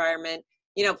risk environment,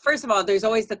 you know, first of all, there's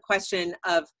always the question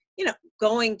of, you know,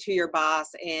 going to your boss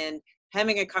and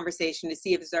having a conversation to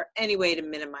see if there any way to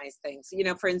minimize things. You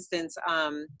know, for instance,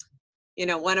 you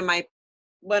know, one of my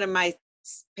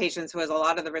patients who has a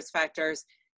lot of the risk factors,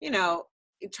 you know,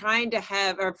 trying to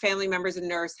have our family members and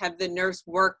nurse have the nurse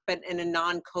work, but in a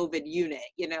non-COVID unit,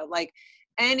 you know, like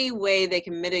any way they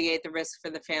can mitigate the risk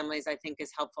for the families, I think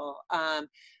is helpful.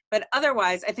 But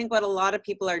otherwise, I think what a lot of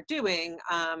people are doing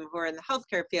who are in the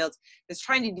healthcare fields is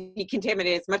trying to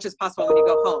decontaminate as much as possible when you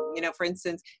go home. You know, for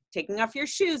instance, taking off your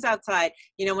shoes outside.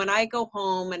 You know, when I go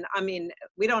home, and I mean,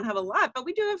 we don't have a lot, but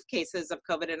we do have cases of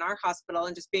COVID in our hospital,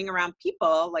 and just being around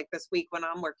people like this week when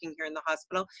I'm working here in the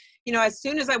hospital, you know, as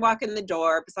soon as I walk in the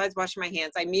door, besides washing my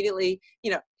hands, I immediately,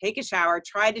 you know, take a shower,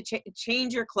 try to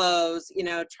change your clothes, you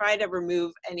know, try to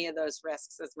remove any of those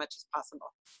risks as much as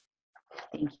possible.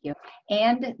 Thank you.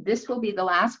 And this will be the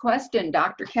last question,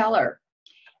 Dr. Keller.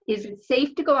 Is it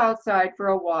safe to go outside for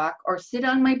a walk or sit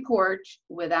on my porch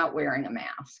without wearing a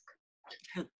mask?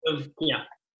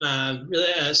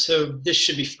 Really, so this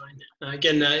should be fine.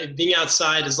 Again, being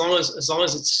outside, as long as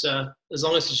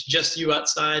it's just you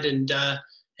outside and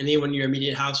anyone in your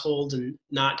immediate household, and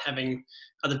not having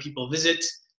other people visit,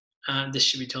 this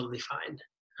should be totally fine.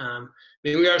 I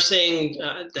mean, we are saying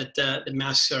that the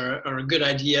masks are a good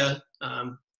idea.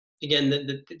 Again,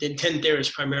 the intent there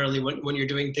is primarily when you're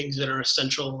doing things that are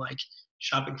essential, like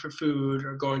shopping for food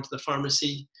or going to the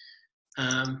pharmacy.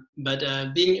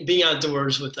 But being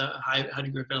outdoors with a high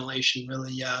degree of ventilation,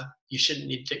 really, you shouldn't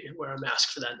need to wear a mask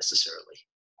for that necessarily.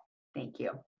 Thank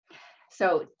you.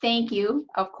 So thank you,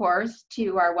 of course,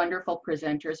 to our wonderful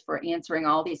presenters for answering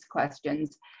all these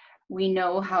questions. We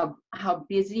know how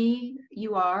busy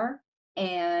you are,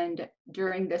 and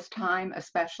during this time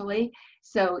especially.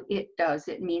 So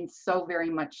it means so very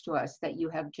much to us that you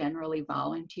have generally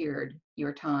volunteered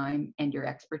your time and your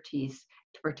expertise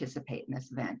to participate in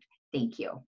this event. Thank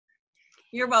you.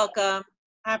 You're welcome.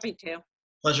 Happy to.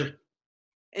 Pleasure.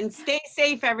 And stay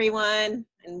safe, everyone,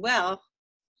 and well.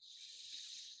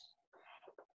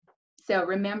 So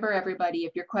remember, everybody,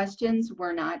 if your questions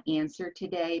were not answered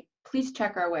today, please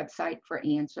check our website for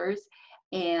answers.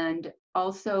 And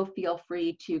also feel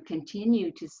free to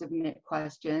continue to submit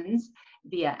questions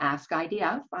via Ask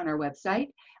IDF on our website,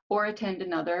 or attend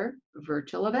another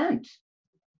virtual event.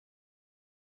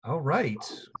 All right.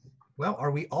 Well,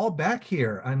 are we all back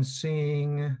here? I'm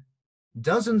seeing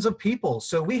dozens of people.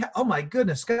 So oh my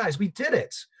goodness, guys, we did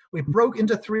it. We broke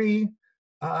into 3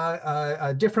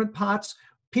 different pots.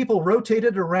 People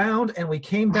rotated around and we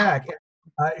came back.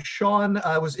 Sean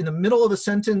was in the middle of a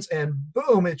sentence and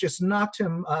boom, it just knocked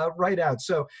him right out.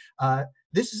 So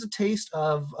this is a taste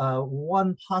of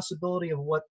one possibility of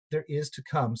what there is to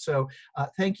come. So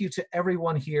thank you to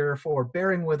everyone here for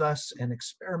bearing with us and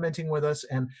experimenting with us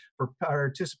and for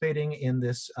participating in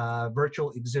this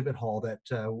virtual exhibit hall that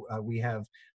we have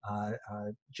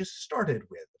just started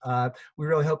with. We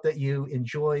really hope that you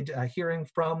enjoyed hearing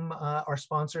from our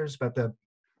sponsors about the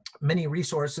many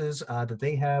resources that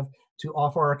they have to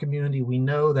offer our community. We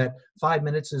know that 5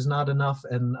 minutes is not enough,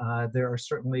 and there are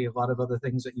certainly a lot of other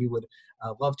things that you would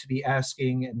love to be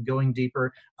asking and going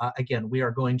deeper. Again, we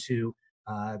are going to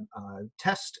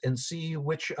test and see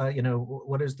which,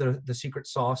 what is the secret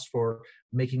sauce for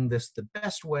making this the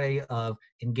best way of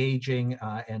engaging.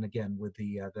 And again, with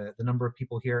the number of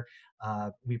people here,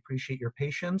 we appreciate your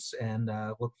patience and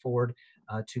look forward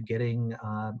to getting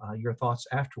your thoughts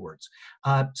afterwards.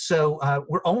 So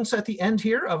we're almost at the end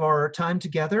here of our time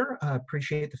together.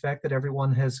 Appreciate the fact that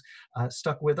everyone has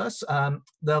stuck with us.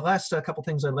 The last couple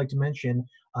things I'd like to mention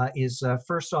is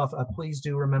first off, please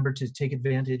do remember to take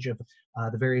advantage of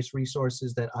the various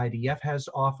resources that IDF has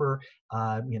to offer.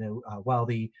 While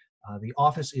the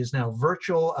office is now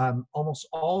virtual, almost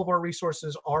all of our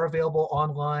resources are available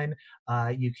online.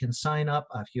 You can sign up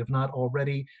if you have not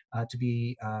already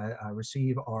to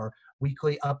receive our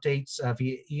weekly updates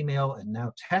via email and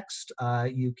now text.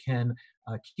 You can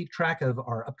keep track of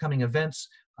our upcoming events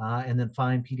and then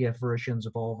find PDF versions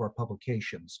of all of our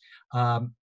publications.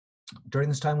 During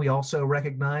this time, we also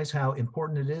recognize how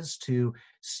important it is to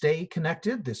stay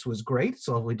connected. This was great. It's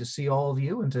lovely to see all of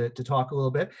you and to talk a little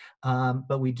bit.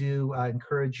 But we do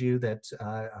encourage you that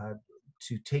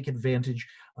to take advantage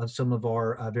of some of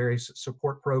our various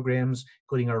support programs,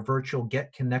 including our virtual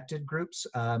Get Connected groups,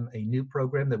 a new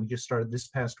program that we just started this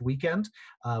past weekend,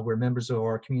 where members of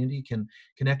our community can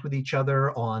connect with each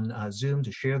other on Zoom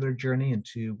to share their journey and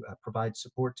to provide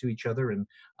support to each other in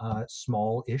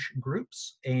small-ish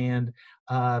groups. And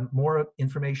more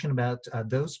information about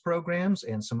those programs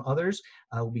and some others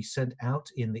will be sent out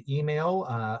in the email,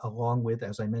 along with,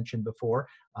 as I mentioned before,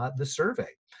 the survey.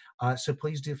 So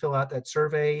please do fill out that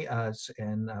survey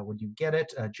and when you get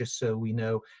it, just so we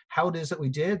know how it is that we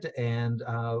did and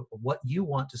what you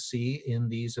want to see in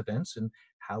these events and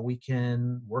how we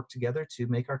can work together to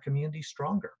make our community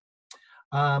stronger.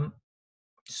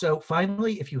 So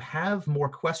finally, if you have more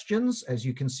questions, as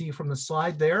you can see from the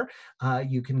slide there,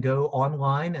 you can go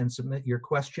online and submit your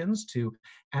questions to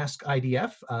Ask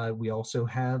IDF. We also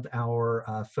have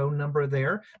our phone number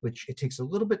there, which it takes a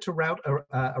little bit to route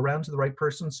around to the right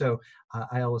person. So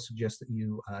I always suggest that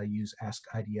you use Ask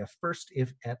IDF first,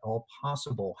 if at all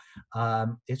possible.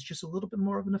 It's just a little bit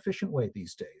more of an efficient way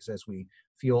these days as we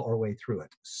feel our way through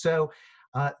it. So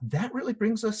that really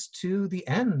brings us to the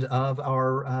end of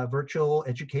our virtual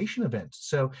education event.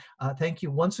 So thank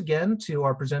you once again to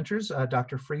our presenters,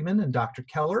 Dr. Freeman and Dr.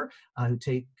 Keller, who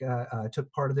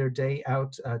took part of their day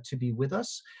out to be with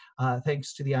us.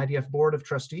 Thanks to the IDF Board of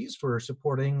Trustees for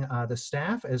supporting the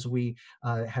staff as we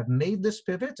have made this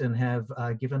pivot and have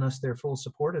given us their full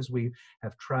support as we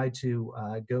have tried to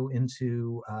go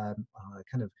into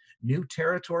kind of new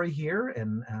territory here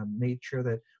and made sure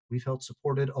that we felt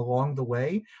supported along the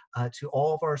way. To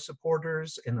all of our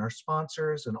supporters and our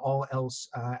sponsors and all else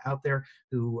out there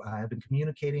who have been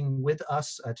communicating with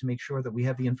us to make sure that we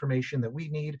have the information that we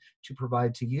need to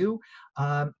provide to you.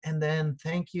 And then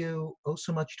thank you oh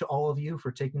so much to all of you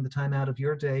for taking the time out of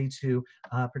your day to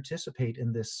participate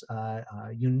in this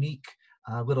unique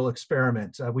little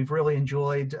experiment. We've really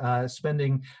enjoyed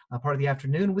spending part of the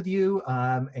afternoon with you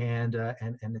and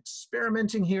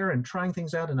experimenting here and trying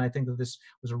things out. And I think that this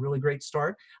was a really great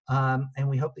start. And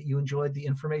we hope that you enjoyed the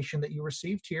information that you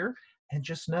received here. And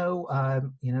just know,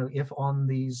 if on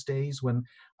these days when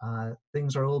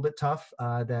things are a little bit tough,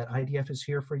 that IDF is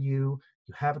here for you.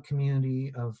 You have a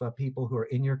community of people who are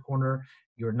in your corner.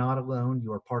 You're not alone.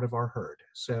 You are part of our herd.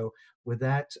 So with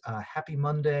that, happy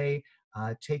Monday.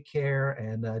 Take care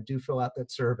and do fill out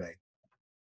that survey.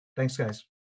 Thanks, guys.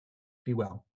 Be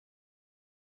well.